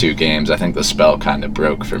gone to 2 games, I think the spell kind of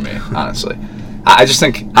broke for me, honestly. I just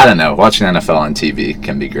think, I don't know, watching NFL on TV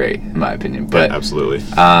can be great, in my opinion. But yeah, absolutely.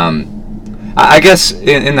 I guess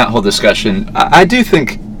in that whole discussion, I do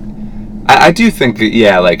think,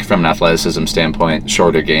 yeah, like from an athleticism standpoint,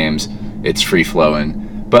 shorter games, it's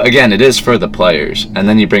free-flowing. But again, it is for the players. And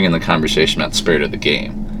then you bring in the conversation about the spirit of the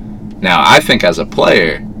game. Now, I think as a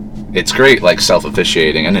player, it's great, like,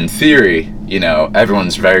 self-officiating. And in theory,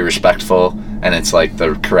 everyone's very respectful, and it's like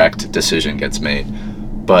the correct decision gets made.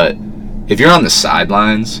 But if you're on the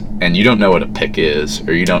sidelines and you don't know what a pick is,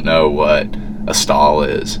 or you don't know what a stall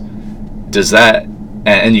is,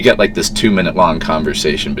 and you get like this 2-minute long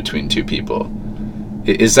conversation between 2 people,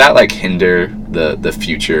 is that like hinder the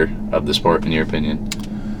future of the sport, in your opinion?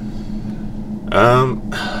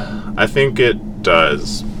 I think it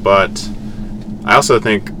does, but I also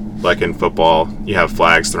think, like in football, you have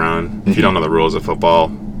flags thrown. If you don't know the rules of football,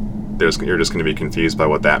 you're just going to be confused by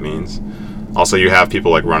what that means. Also, you have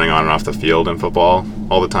people like running on and off the field in football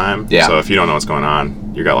all the time. Yeah. So if you don't know what's going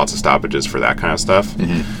on, you got lots of stoppages for that kind of stuff.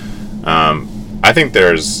 I think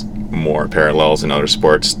there's more parallels in other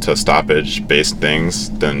sports to stoppage-based things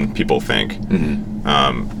than people think.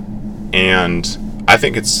 And I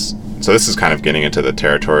think so this is kind of getting into the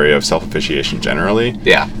territory of self-officiation generally.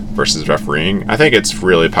 Yeah. Versus refereeing. I think it's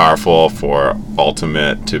really powerful for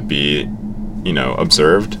Ultimate to be,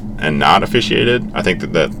 observed and not officiated. I think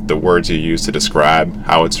that the words you use to describe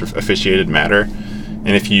how it's officiated matter. And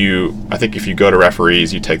if you go to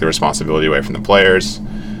referees, you take the responsibility away from the players.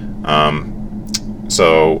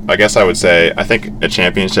 So I guess I would say, I think a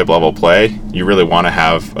championship level play, you really want to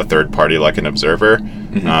have a third party like an observer.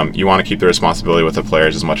 You want to keep the responsibility with the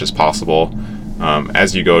players as much as possible.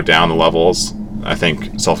 As you go down the levels, I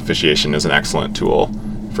think self-officiation is an excellent tool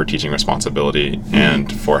for teaching responsibility and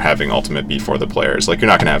for having Ultimate be for the players. Like, you're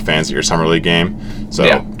not going to have fans at your summer league game,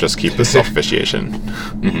 so just keep the self-officiation.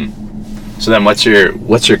 So then what's your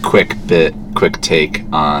quick take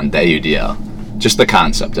on the AUDL? Just the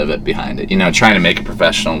concept of it behind it. Trying to make a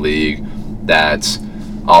professional league that's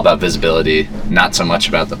all about visibility, not so much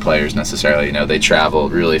about the players necessarily. They travel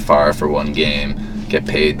really far for one game, get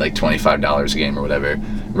paid like $25 a game or whatever.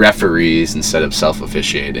 referees instead of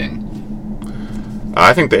self-officiating?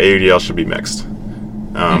 I think the AUDL should be mixed.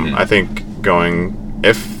 I think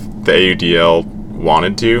if the AUDL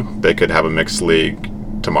wanted to, they could have a mixed league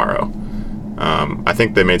tomorrow. I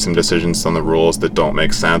think they made some decisions on the rules that don't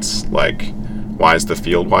make sense, like why is the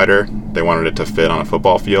field wider? They wanted it to fit on a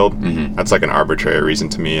football field. That's like an arbitrary reason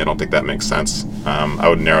to me. I don't think that makes sense. I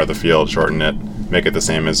would narrow the field, shorten it, make it the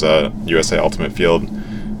same as a USA Ultimate field.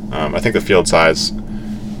 I think the field size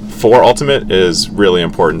for Ultimate is really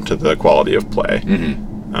important to the quality of play.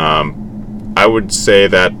 I would say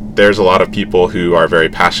that there's a lot of people who are very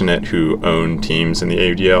passionate who own teams in the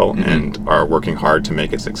AUDL and are working hard to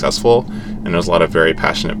make it successful, and there's a lot of very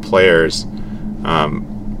passionate players.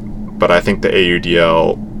 But I think the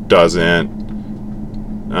AUDL doesn't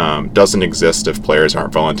exist if players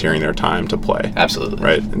aren't volunteering their time to play. Absolutely.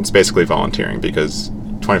 Right? It's basically volunteering because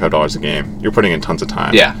 $25 a game, you're putting in tons of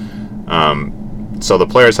time. Yeah. So the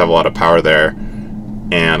players have a lot of power there,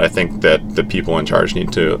 and I think that the people in charge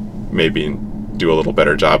need to maybe do a little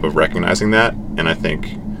better job of recognizing that, and I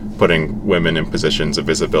think putting women in positions of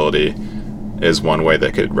visibility is one way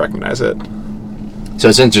they could recognize it. So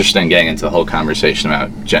it's interesting getting into the whole conversation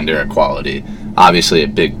about gender equality. Obviously a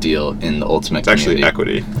big deal in the Ultimate community. It's actually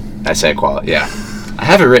equity. I say equality, yeah. I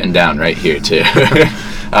have it written down right here too.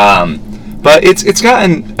 But it's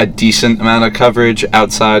gotten a decent amount of coverage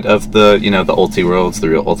outside of the the Ulti worlds, the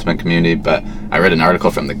real Ultimate community. But I read an article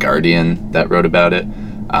from The Guardian that wrote about it,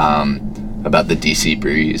 about the DC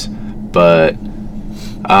Breeze. But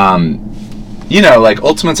like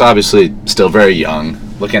Ultimate's obviously still very young.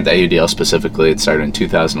 Looking at the AUDL specifically, it started in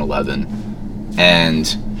 2011,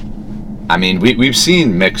 and I mean we've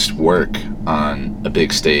seen mixed work on a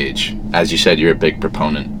big stage. As you said, you're a big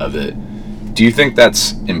proponent of it. Do you think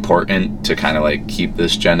that's important to kind of like keep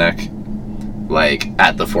this Gen Ec like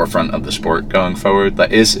at the forefront of the sport going forward?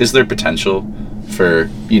 Like, is there potential for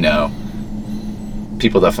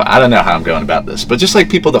people to I don't know how I'm going about this, but just like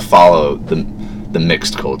people to follow the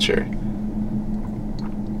mixed culture?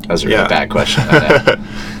 That was a really bad question. I know.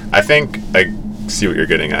 I think I see what you're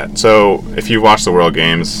getting at. So if you watch the World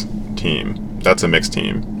Games team, that's a mixed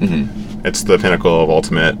team. It's the pinnacle of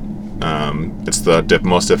Ultimate. It's the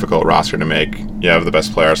most difficult roster to make. You have the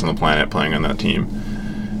best players on the planet playing on that team.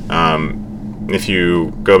 If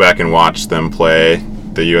you go back and watch them play,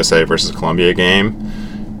 the USA versus Colombia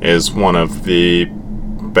game is one of the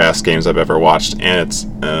best games I've ever watched, and it's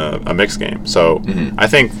a mixed game. So I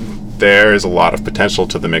think there is a lot of potential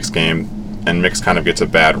to the mixed game, and mixed kind of gets a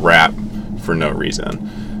bad rap for no reason.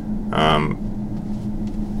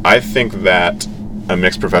 I think that a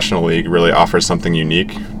mixed professional league really offers something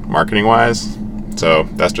unique marketing-wise. So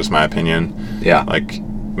that's just my opinion. Yeah. Like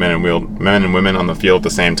men and women on the field at the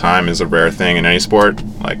same time is a rare thing in any sport.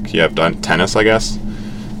 Like you have done tennis, I guess.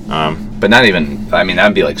 But not even. I mean,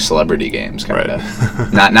 that'd be like celebrity games, kind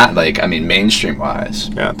of. not like. I mean, mainstream wise.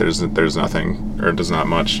 Yeah, there's nothing, or there's not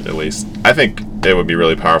much, at least. I think it would be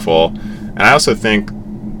really powerful, and I also think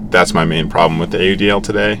that's my main problem with the AUDL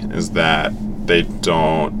today is that they're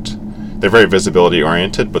very visibility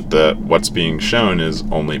oriented, but what's being shown is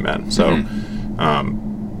only men. So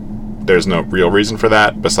there's no real reason for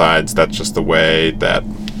that. Besides, that's just the way that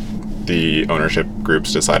the ownership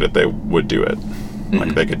groups decided they would do it.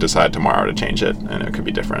 Like they could decide tomorrow to change it, and it could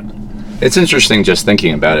be different. It's interesting just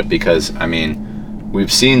thinking about it because, I mean,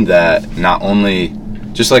 we've seen that not only,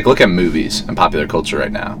 just like look at movies and popular culture right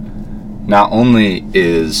now, not only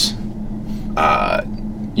is,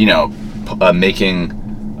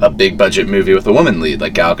 making a big budget movie with a woman lead,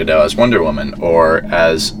 like Gal Gadot as Wonder Woman, or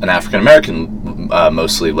as an African-American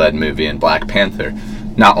mostly led movie in Black Panther,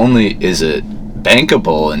 not only is it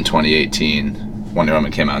bankable in 2018, Wonder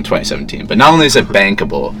Woman came out in 2017. But not only is it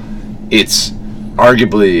bankable, it's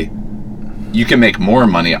arguably you can make more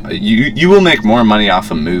money. You will make more money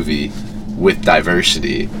off a movie with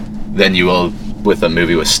diversity than you will with a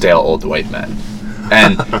movie with stale old white men.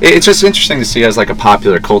 And it's just interesting to see as like a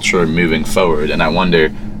popular culture moving forward. And I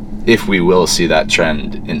wonder if we will see that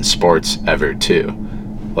trend in sports ever too.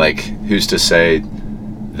 Like, who's to say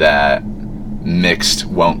that mixed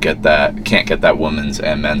can't get that women's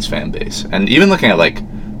and men's fan base? And even looking at like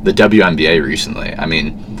the WNBA recently, I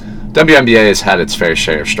mean, WNBA has had its fair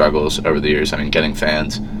share of struggles over the years. I mean, getting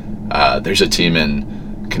fans. There's a team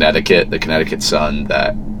in Connecticut, the Connecticut Sun,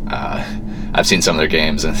 that I've seen some of their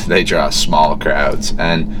games, and they draw small crowds.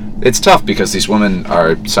 And it's tough because these women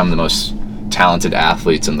are some of the most talented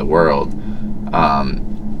athletes in the world.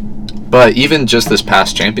 But even just this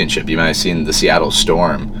past championship, you might have seen the Seattle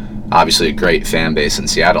Storm. Obviously a great fan base in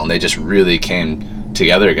Seattle, and they just really came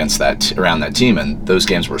together around that team, and those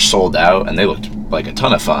games were sold out, and they looked like a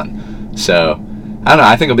ton of fun. So I don't know.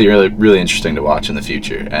 I think it'll be really, really interesting to watch in the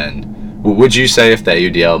future. And would you say if the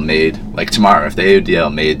AUDL made, like tomorrow, if the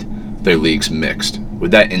AUDL made their leagues mixed,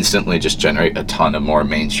 would that instantly just generate a ton of more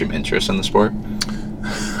mainstream interest in the sport?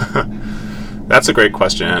 That's a great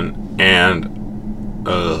question, and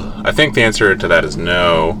I think the answer to that is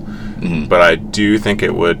no. Mm-hmm. But I do think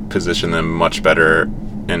it would position them much better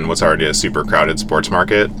in what's already a super crowded sports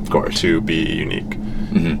market, of course, to be unique.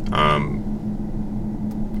 Mm-hmm.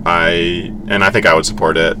 I think I would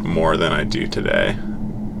support it more than I do today,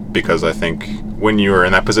 because I think when you are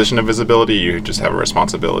in that position of visibility, you just have a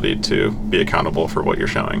responsibility to be accountable for what you're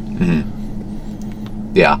showing.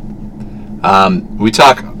 Mm-hmm. Yeah. We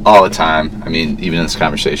talk all the time, I mean, even in this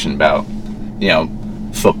conversation about,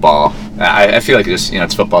 football. I feel like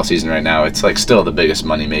it's football season right now. It's like still the biggest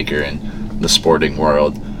moneymaker in the sporting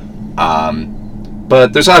world.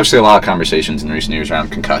 But there's obviously a lot of conversations in recent years around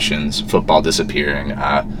concussions, football disappearing,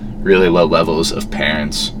 really low levels of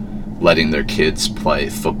parents letting their kids play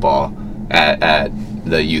football at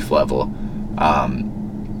the youth level.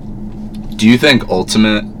 Do you think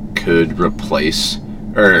Ultimate could replace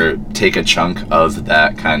or take a chunk of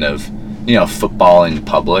that kind of, footballing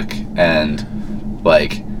public? And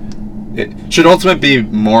should Ultimate be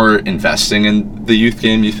more investing in the youth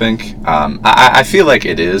game, you think? I feel like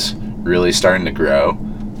it is really starting to grow,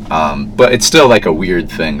 but it's still like a weird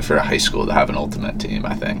thing for a high school to have an Ultimate team,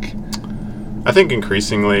 I think. I think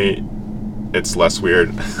increasingly it's less weird.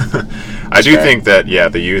 I do think that,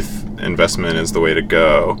 the youth investment is the way to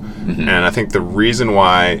go. Mm-hmm. And I think the reason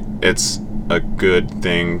why it's a good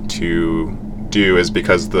thing to do is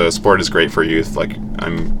because the sport is great for youth. Like,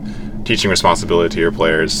 I'm teaching responsibility to your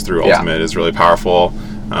players through Ultimate is really powerful.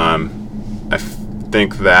 I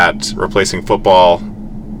think that replacing football,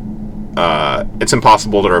 it's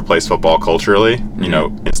impossible to replace football culturally,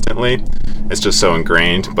 instantly. It's just so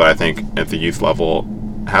ingrained. But I think at the youth level,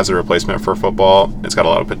 has a replacement for football, it's got a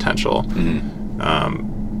lot of potential. Mm-hmm.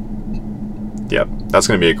 That's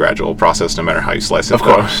going to be a gradual process no matter how you slice it. Of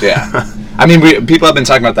course, yeah. I mean, people have been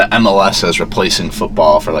talking about the MLS as replacing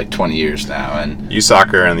football for like 20 years now, and youth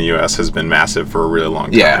soccer in the U.S. has been massive for a really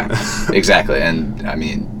long time. Yeah, exactly. And I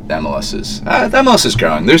mean, the MLS is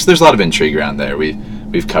growing. There's a lot of intrigue around there.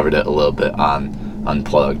 We've covered it a little bit on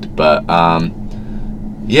Unplugged, but I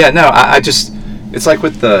just, it's like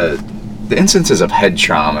with the instances of head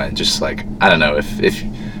trauma, and just like, I don't know,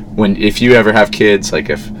 if you ever have kids, like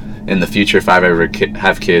if in the future, if I ever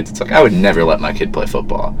have kids, it's like I would never let my kid play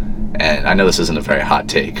football. And I know this isn't a very hot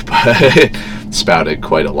take, but spouted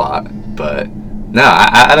quite a lot. But no,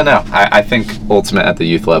 I don't know. I think Ultimate at the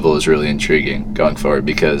youth level is really intriguing going forward,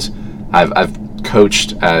 because I've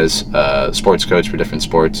coached as a sports coach for different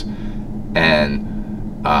sports,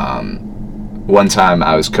 and one time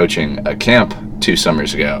I was coaching a camp 2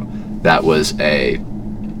 summers ago that was a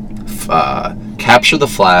capture the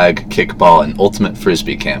flag, kickball, and ultimate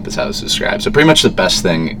frisbee camp is how it's described. So pretty much the best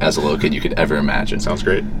thing as a little kid you could ever imagine. Sounds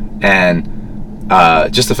great. And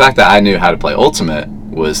just the fact that I knew how to play ultimate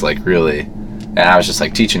was like really, and I was just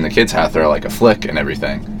like teaching the kids how to throw like a flick and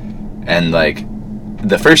everything. And like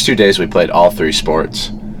the first 2 days we played all 3 sports,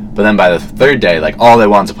 but then by the 3rd day, like all they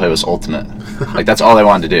wanted to play was ultimate. Like that's all they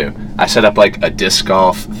wanted to do. I set up like a disc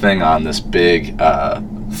golf thing on this big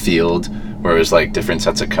field where it was like different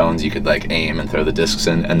sets of cones you could like aim and throw the discs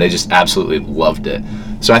in, and they just absolutely loved it.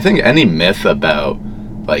 So I think any myth about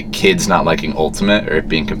like kids not liking ultimate or it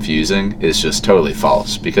being confusing is just totally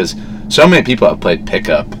false, because so many people have played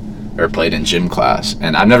pickup or played in gym class,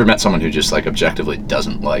 and I've never met someone who just like objectively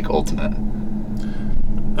doesn't like ultimate.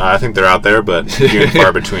 I think they're out there, but few and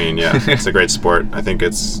far between. Yeah, it's a great sport. I think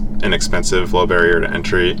it's inexpensive, low barrier to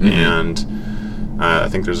entry, and I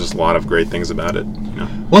think there's just a lot of great things about it.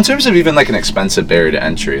 Well, in terms of even like an expensive barrier to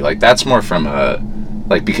entry, like that's more from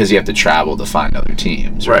because you have to travel to find other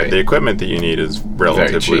teams, right? The equipment that you need is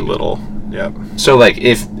relatively little. Yep. So like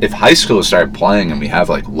if high schools start playing and we have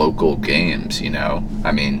like local games,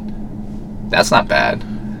 I mean, that's not bad.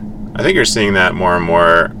 I think you're seeing that more and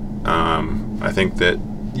more. I think that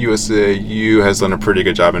USAU has done a pretty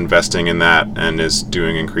good job investing in that and is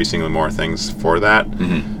doing increasingly more things for that.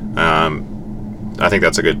 Mm-hmm. I think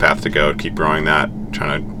that's a good path to go, keep growing that,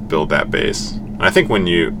 trying to build that base. And I think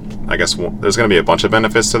there's going to be a bunch of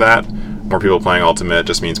benefits to that. More people playing Ultimate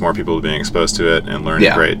just means more people being exposed to it and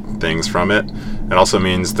learning great things from it. It also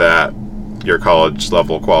means that your college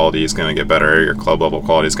level quality is going to get better, your club level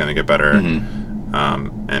quality is going to get better,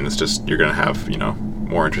 and it's just, you're going to have,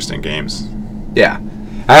 more interesting games. Yeah.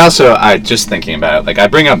 I just thinking about it, like I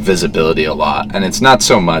bring up visibility a lot, and it's not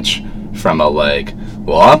so much from a like,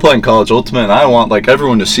 well, I'm playing College Ultimate and I want like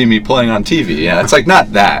everyone to see me playing on TV. Yeah, it's like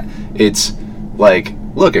not that. It's like,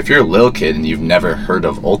 look, if you're a little kid and you've never heard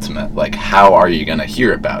of Ultimate, like how are you going to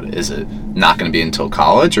hear about it? Is it not going to be until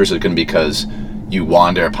college, or is it going to be because you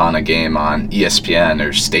wander upon a game on ESPN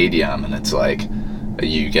or Stadium and it's like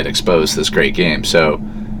you get exposed to this great game? So,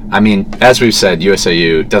 I mean, as we've said,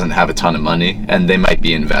 USAU doesn't have a ton of money and they might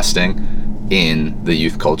be investing in the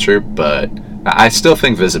youth culture, but I still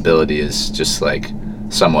think visibility is just like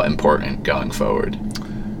somewhat important going forward.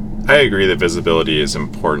 I agree that visibility is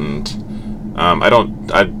important. I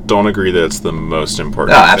don't agree that it's the most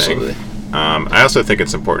important thing. Absolutely. I also think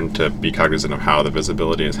it's important to be cognizant of how the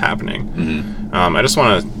visibility is happening. Mm-hmm. I just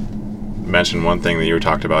want to mention one thing that you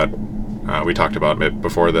talked about. We talked about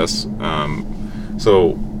before this.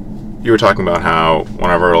 So you were talking about how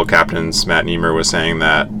one of our old captains, Matt Niemer, was saying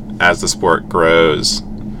that as the sport grows,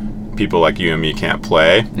 people like you and me can't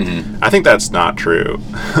play. Mm-hmm. I think that's not true.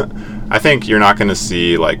 I think you're not going to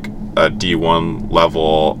see like a D1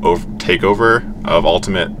 level takeover of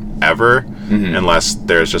Ultimate ever, unless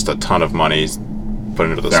there's just a ton of money put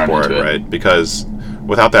into the sport, right? Because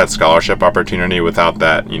without that scholarship opportunity, without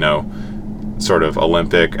that, sort of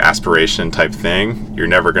Olympic aspiration type thing, you're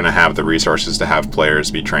never going to have the resources to have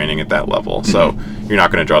players be training at that level. Mm-hmm. So you're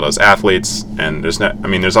not going to draw those athletes, and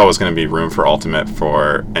there's always going to be room for Ultimate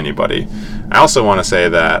for anybody. I also want to say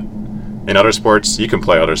that in other sports, you can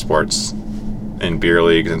play other sports in beer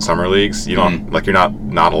leagues and summer leagues. You don't you're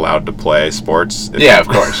not allowed to play sports. Of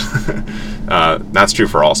course. That's true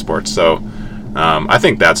for all sports. So I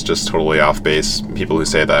think that's just totally off base. People who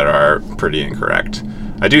say that are pretty incorrect.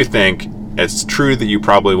 I do think it's true that you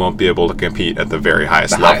probably won't be able to compete at the very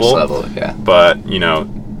highest level. Yeah. But,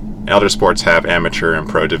 other sports have amateur and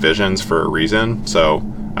pro divisions for a reason. So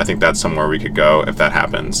I think that's somewhere we could go if that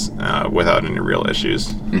happens without any real issues.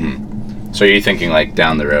 Mm-hmm. So are you thinking like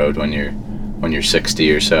down the road when you're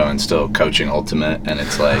 60 or so and still coaching Ultimate, and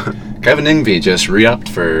it's like Kevin Yngve just re-upped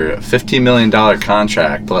for a $15 million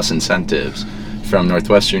contract plus incentives from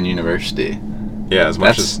Northwestern University? Yeah, as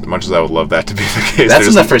much as I would love that to be the case, that's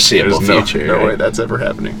in the foreseeable future. No way that's ever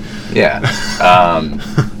happening. Yeah.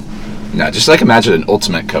 No, just like imagine an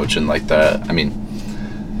Ultimate coach and like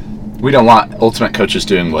we don't want Ultimate coaches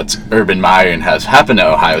doing what Urban Meyer and has happened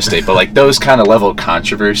to Ohio State, but like those kind of level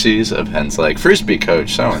controversies of hence like Frisbee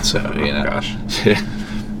coach so and so. Gosh.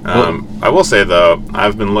 I will say though, I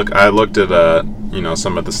looked at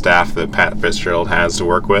some of the staff that Pat Fitzgerald has to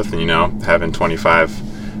work with, and having 25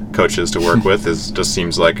 coaches to work with just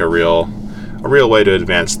seems like a real way to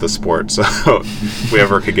advance the sport. So if we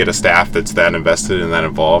ever could get a staff that's that invested and that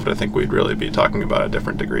involved, I think we'd really be talking about a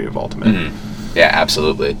different degree of Ultimate. Mm-hmm. Yeah,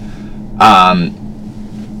 absolutely.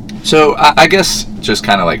 So I guess just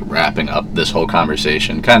kind of like wrapping up this whole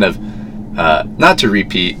conversation, kind of not to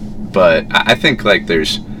repeat, but I think like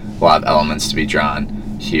there's a lot of elements to be drawn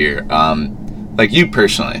here. Like you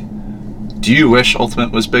personally, do you wish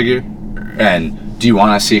Ultimate was bigger? And do you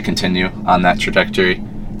want to see it continue on that trajectory?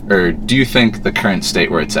 Or do you think the current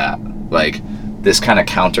state where it's at, like this kind of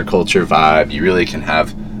counterculture vibe, you really can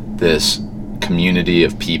have this community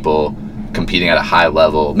of people competing at a high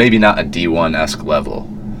level, maybe not a D1-esque level,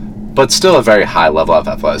 but still a very high level of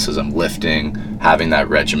athleticism, lifting, having that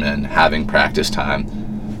regimen, having practice time.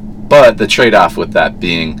 But the trade-off with that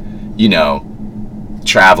being,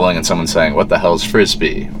 traveling and someone saying, what the hell is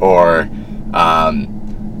Frisbee? Or,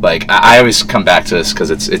 I always come back to this because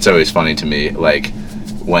it's always funny to me, like,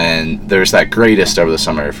 when there's that greatest over the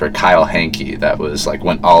summer for Kyle Hankey that was, like,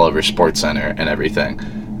 went all over SportsCenter and everything,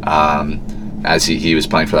 as he was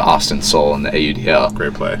playing for the Austin Soul in the AUDL.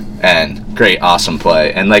 Great play. And great, awesome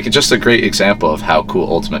play. And, like, just a great example of how cool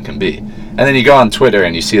Ultimate can be. And then you go on Twitter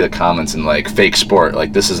and you see the comments and, like, fake sport,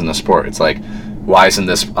 like, this isn't a sport. It's like, why isn't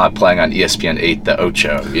this playing on ESPN 8 the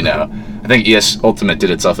Ocho, I think Ultimate did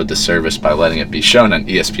itself a disservice by letting it be shown on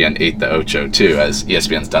ESPN 8 the Ocho, too, as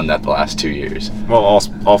ESPN's done that the last 2 years. Well,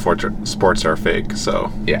 all four sports are fake,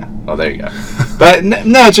 so... Yeah, well, there you go. But,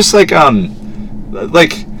 no, just, like,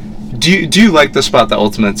 do you like the spot that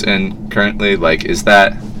Ultimate's in currently? Like, is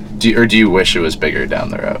that... Do you wish it was bigger down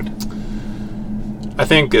the road? I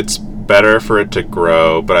think it's better for it to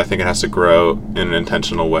grow, but I think it has to grow in an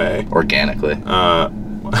intentional way. Organically.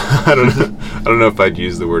 I don't know if I'd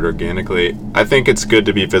use the word organically. I think it's good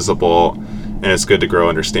to be visible, and it's good to grow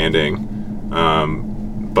understanding.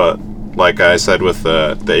 But like I said with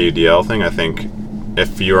the AUDL thing, I think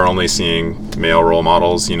if you're only seeing male role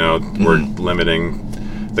models, we're limiting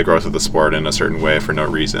the growth of the sport in a certain way for no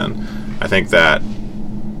reason. I think that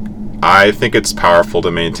I think it's powerful to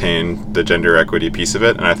maintain the gender equity piece of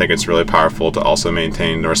it, and I think it's really powerful to also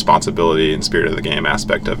maintain the responsibility and spirit of the game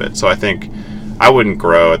aspect of it. So I think I wouldn't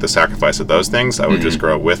grow at the sacrifice of those things. I would just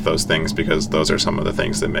grow with those things, because those are some of the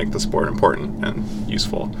things that make the sport important and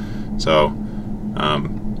useful. So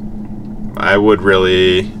I would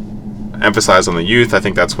really emphasize on the youth. I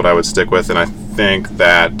think that's what I would stick with, and I think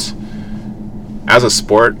that as a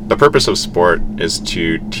sport, the purpose of sport is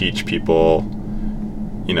to teach people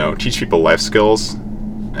life skills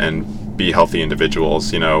and be healthy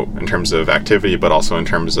individuals, in terms of activity, but also in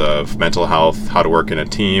terms of mental health, how to work in a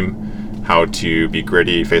team, how to be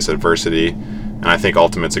gritty, face adversity. And I think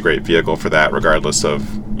Ultimate's a great vehicle for that, regardless of,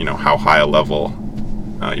 how high a level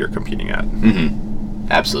you're competing at. Mm-hmm.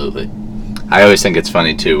 Absolutely. I always think it's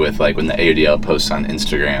funny, too, with, when the AUDL posts on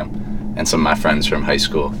Instagram, and some of my friends from high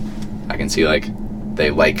school, I can see, they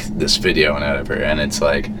like this video and whatever, and it's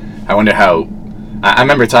I wonder how... I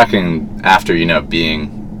remember talking after,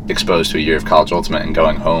 being exposed to a year of college ultimate and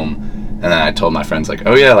going home, and then I told my friends,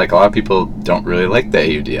 oh yeah, a lot of people don't really like the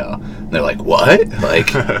AUDL. And they're like, what?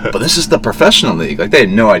 But this is the professional league. They had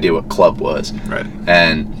no idea what club was. Right.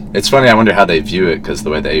 And it's funny, I wonder how they view it, because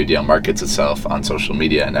the way the AUDL markets itself on social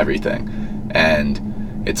media and everything.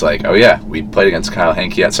 And it's oh yeah, we played against Kyle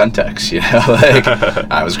Hankey at Centex,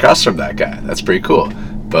 I was across from that guy. That's pretty cool.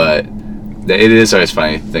 But it is always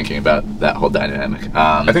funny thinking about that whole dynamic.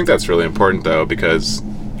 I think that's really important, though, because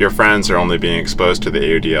your friends are only being exposed to the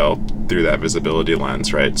AUDL through that visibility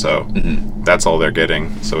lens, right? So that's all they're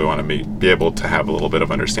getting. So we want to be able to have a little bit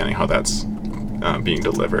of understanding how that's being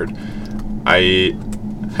delivered. I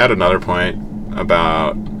had another point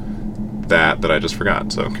about that I just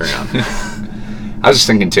forgot, so carry on. I was just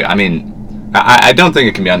thinking, too, I don't think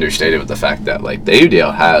it can be understated with the fact that, the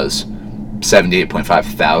AUDL has 78.5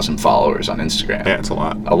 thousand followers on Instagram. Yeah, it's a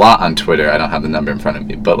lot. A lot on Twitter. I don't have the number in front of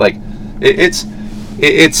me, but it's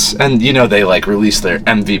and they release their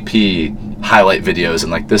MVP highlight videos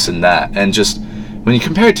and this and that, and just when you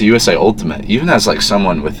compare it to USA Ultimate, even as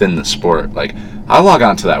someone within the sport, I log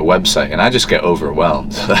on to that website and I just get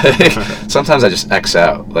overwhelmed. Sometimes I just X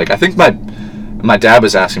out. I think my dad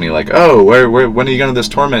was asking me oh, when are you going to this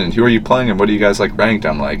tournament and who are you playing and what are you guys ranked?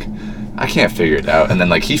 I'm I can't figure it out. And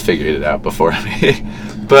then he figured it out before me.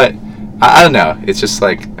 But I don't know. It's just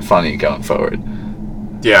funny going forward.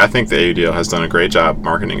 Yeah, I think the AUDL has done a great job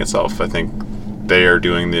marketing itself. I think they are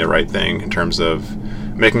doing the right thing in terms of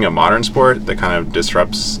making a modern sport that kind of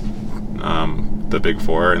disrupts the Big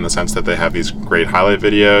Four, in the sense that they have these great highlight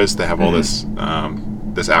videos. They have all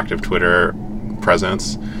this active Twitter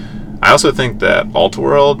presence. I also think that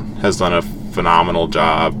Ultiworld has done a phenomenal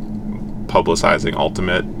job publicizing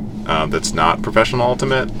Ultimate. That's not professional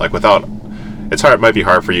Ultimate. It might be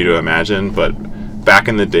hard for you to imagine, but back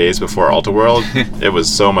in the days before Ultiworld, it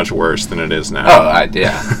was so much worse than it is now. Oh,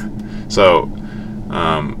 yeah. So,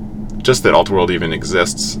 just that Ultiworld even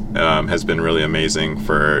exists has been really amazing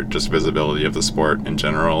for just visibility of the sport in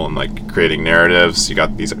general, and creating narratives. You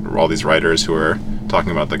got all these writers who are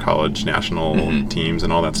talking about the college national teams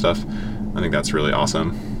and all that stuff. I think that's really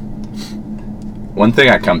awesome. One thing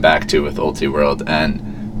I come back to with Ultiworld,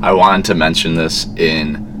 and I wanted to mention this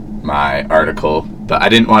in my article, but I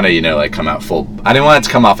didn't want to, come out full. I didn't want it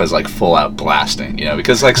to come off as full out blasting,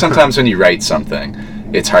 because sometimes when you write something,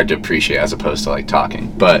 it's hard to appreciate as opposed to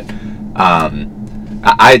talking. But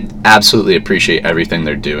I absolutely appreciate everything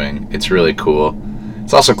they're doing. It's really cool.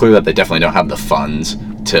 It's also clear that they definitely don't have the funds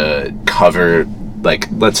to cover,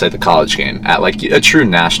 let's say the college game at a true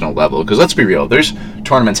national level. Because let's be real, there's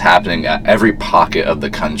tournaments happening at every pocket of the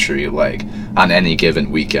country, on any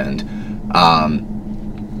given weekend.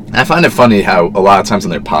 I find it funny how a lot of times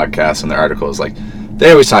in their podcasts and their articles,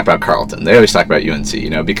 they always talk about Carleton, they always talk about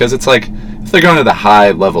UNC, because it's if they're going to the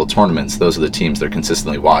high level tournaments, those are the teams they're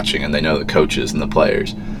consistently watching, and they know the coaches and the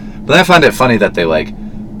players. But then I find it funny that they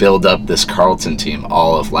build up this Carleton team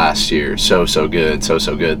all of last year, so good,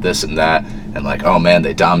 this and that, and oh man,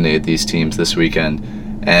 they dominated these teams this weekend,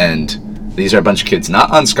 and these are a bunch of kids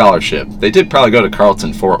not on scholarship. They did probably go to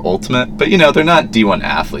Carleton for Ultimate, but they're not D1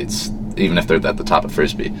 athletes, even if they're at the top of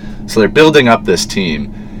Frisbee. So they're building up this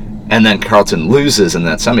team, and then Carleton loses in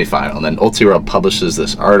that semifinal, and then Ultiworld publishes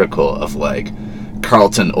this article of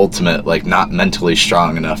Carleton Ultimate not mentally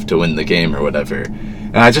strong enough to win the game or whatever.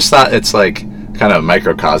 And I just thought it's kind of a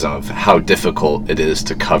microcosm of how difficult it is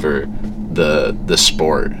to cover the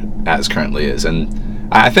sport as currently is. And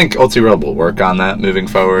I think Ultiworld will work on that moving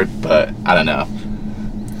forward, but I don't know.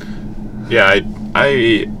 Yeah,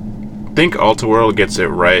 I think Ultiworld gets it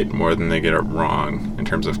right more than they get it wrong in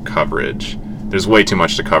terms of coverage. There's way too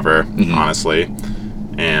much to cover, honestly,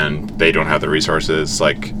 and they don't have the resources.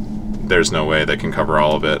 there's no way they can cover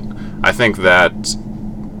all of it. I think that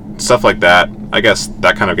stuff like that, I guess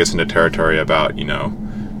that kind of gets into territory about,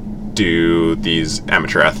 do these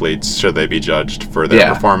amateur athletes, should they be judged for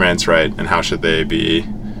their performance, right? And how should they be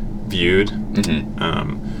viewed?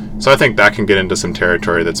 Mm-hmm. So I think that can get into some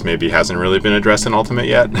territory that's maybe hasn't really been addressed in Ultimate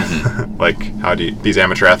yet. Mm-hmm. Like, how do these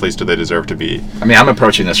amateur athletes, do they deserve to be? I mean, I'm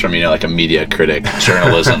approaching this from, like a media critic,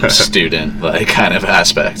 journalism student, like kind of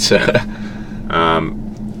aspect. So.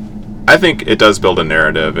 I think it does build a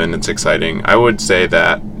narrative, and it's exciting. I would say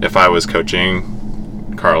that if I was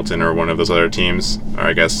coaching Carleton or one of those other teams, or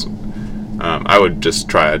I guess I would just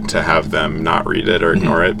try to have them not read it or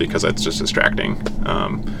ignore it, because that's just distracting.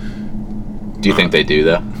 Do you think they do,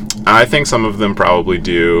 though? I think some of them probably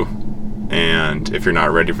do, and if you're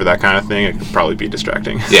not ready for that kind of thing, it could probably be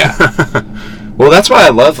distracting. Yeah. Well, that's why I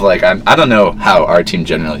love, like, I don't know how our team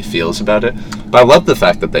generally feels about it, but I love the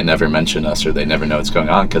fact that they never mention us or they never know what's going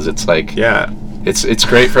on, because it's like, it's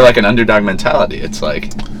great for, like, an underdog mentality. It's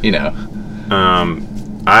like,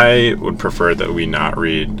 I would prefer that we not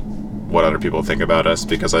read what other people think about us,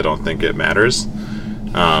 because I don't think it matters.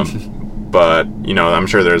 But, I'm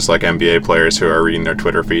sure there's, like, NBA players who are reading their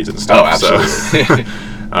Twitter feeds and stuff. Oh, absolutely.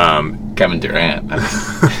 So. Kevin Durant.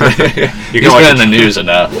 He's been in the news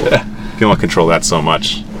enough. You can only control that so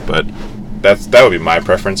much. But that would be my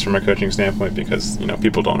preference from a coaching standpoint, because,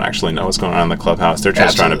 people don't actually know what's going on in the clubhouse. They're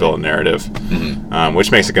just trying to build a narrative,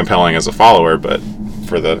 which makes it compelling as a follower, but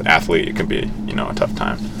for the athlete, it can be, a tough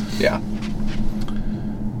time. Yeah.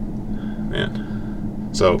 Man.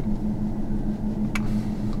 So...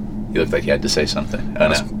 You looked like you had to say something. I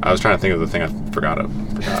was trying to think of the thing I forgot. Do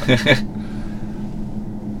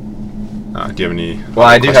you have any? Well,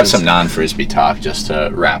 I do have some non-Frisbee talk just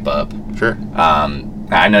to wrap up. Sure.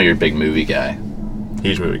 I know you're a big movie guy.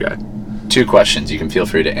 Huge movie guy. 2 questions. You can feel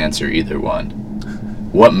free to answer either one.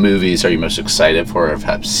 What movies are you most excited for or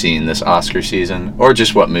have seen this Oscar season? Or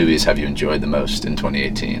just what movies have you enjoyed the most in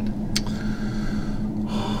 2018?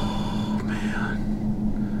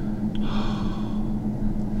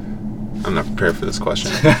 I'm not prepared for this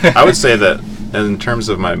question. I would say that in terms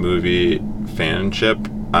of my movie fanship,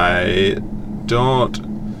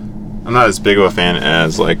 I'm not as big of a fan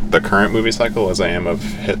as like the current movie cycle as I am of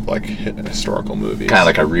historical movies. Kind of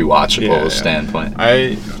like a rewatchable standpoint.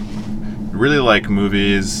 I really like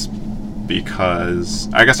movies because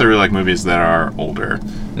I really like movies that are older.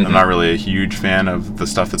 Mm-hmm. I'm not really a huge fan of the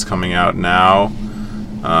stuff that's coming out now.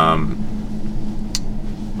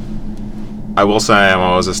 I will say I'm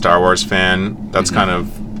always a Star Wars fan. That's kind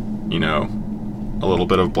of, a little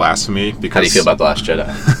bit of blasphemy. Because how do you feel about The Last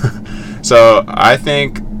Jedi? So I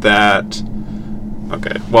think that...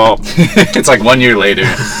 Okay, well... It's like 1 year later.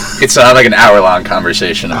 It's like an hour-long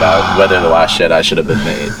conversation about whether The Last Jedi should have been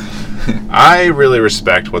made. I really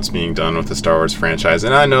respect what's being done with the Star Wars franchise,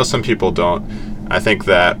 and I know some people don't. I think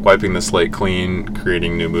that wiping the slate clean,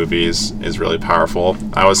 creating new movies is really powerful.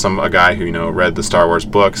 I was a guy who, read the Star Wars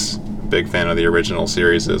books, big fan of the original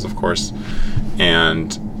series, of course,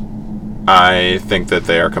 and I think that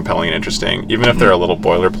they are compelling and interesting. Even if they're a little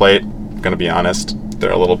boilerplate, I'm going to be honest,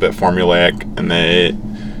 they're a little bit formulaic, and they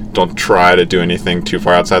don't try to do anything too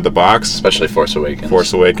far outside the box. Especially Force Awakens.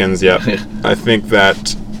 Force Awakens, yep. I think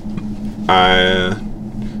that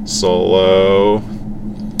Solo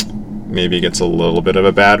maybe gets a little bit of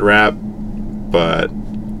a bad rap, but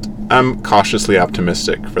I'm cautiously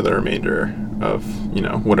optimistic for the remainder of,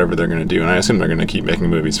 whatever they're going to do. And I assume they're going to keep making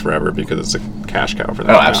movies forever because it's a cash cow for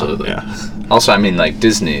them. Oh, absolutely. Yeah. Also, like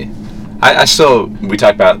Disney, we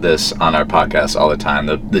talk about this on our podcast all the time.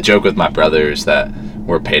 The joke with my brother is that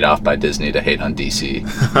we're paid off by Disney to hate on DC.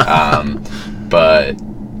 But,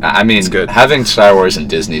 it's good. Having Star Wars in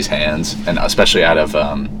Disney's hands, and especially out of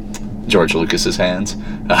George Lucas's hands,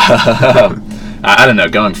 I don't know,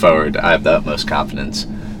 going forward, I have the utmost confidence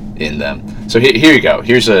in them. So here you go.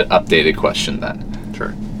 Here's an updated question then.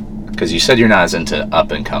 Sure. Because you said you're not as into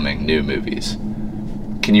up-and-coming new movies.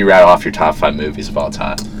 Can you rattle off your top 5 movies of all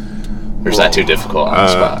time? Or is that too difficult on the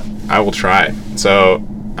spot? I will try. So,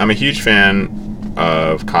 I'm a huge fan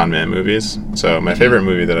of con man movies. So, my favorite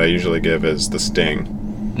movie that I usually give is The Sting,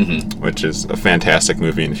 which is a fantastic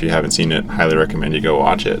movie. And if you haven't seen it, highly recommend you go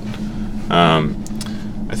watch it.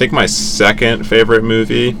 I think my second favorite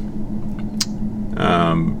movie...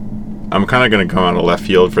 I'm kind of going to come out of left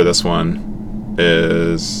field for this one,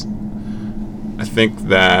 I think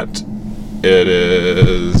that it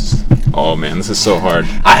is... Oh, man, this is so hard.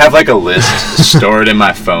 I have, a list stored in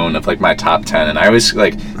my phone of, my top 10, and I always,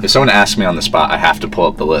 if someone asks me on the spot, I have to pull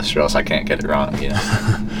up the list, or else I can't get it wrong,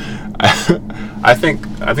 I think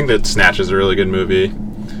that Snatch is a really good movie.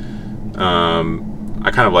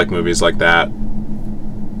 I kind of like movies like that.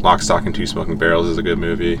 Lock, Stock, and Two Smoking Barrels is a good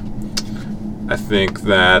movie. I think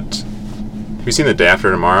that... Have you seen The Day After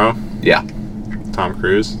Tomorrow? Yeah. Tom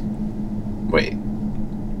Cruise? Wait.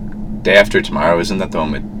 Day After Tomorrow, isn't that the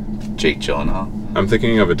one with Jake Gyllenhaal? I'm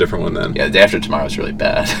thinking of a different one then. Yeah, The Day After Tomorrow is really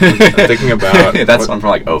bad. I'm thinking about... That's one from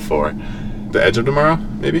like 2004. The Edge of Tomorrow,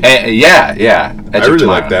 maybe? Yeah. Edge I really of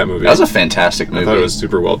Tomorrow. like that movie. That was a fantastic movie. I thought it was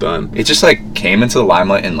super well done. It just like came into the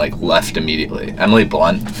limelight and like left immediately. Emily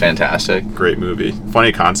Blunt, fantastic. Great movie.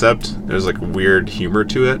 Funny concept. There's like weird humor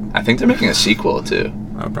to it. I think they're making a sequel too.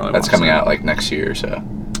 I would probably That's watch coming that. out like next year or so.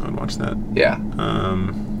 I would watch that. Yeah.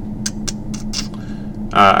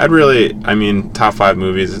 Top 5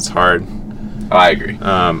 movies, it's hard. Oh, I agree.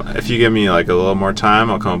 If you give me like a little more time,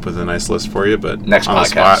 I'll come up with a nice list for you, but Next on the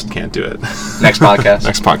podcast. spot, can't do it. Next podcast?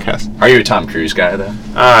 Next podcast. Are you a Tom Cruise guy though?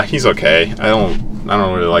 He's okay. I don't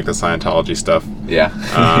really like the Scientology stuff. Yeah.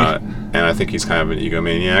 And I think he's kind of an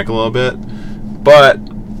egomaniac a little bit. But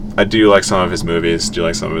I do like some of his movies, do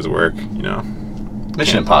like some of his work, you know.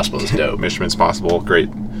 Mission Impossible is dope. Mission Impossible, great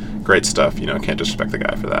stuff, you know, can't disrespect the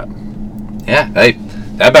guy for that. Yeah, hey,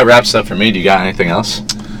 that about wraps it up for me. Do you got anything else?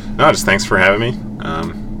 No, just thanks for having me.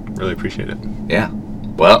 Really appreciate it. Yeah.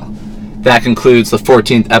 Well, that concludes the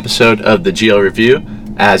 14th episode of the GL Review.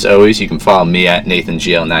 As always, you can follow me at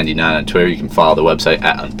NathanGL99 on Twitter. You can follow the website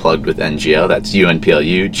at Unplugged with NGL. That's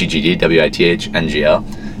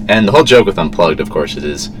UNPLUGGDWITHNGL. And the whole joke with Unplugged, of course, it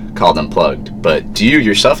is called Unplugged. But do you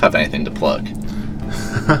yourself have anything to plug?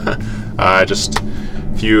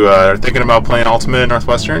 If you are thinking about playing Ultimate at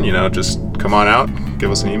Northwestern, you know, just come on out,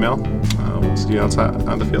 give us an email. We'll see you outside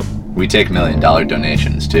on the field. We take $1 million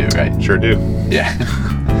donations too, right? Sure do. Yeah.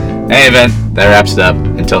 Hey, Yngve, that wraps it up.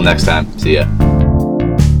 Until next time, see ya.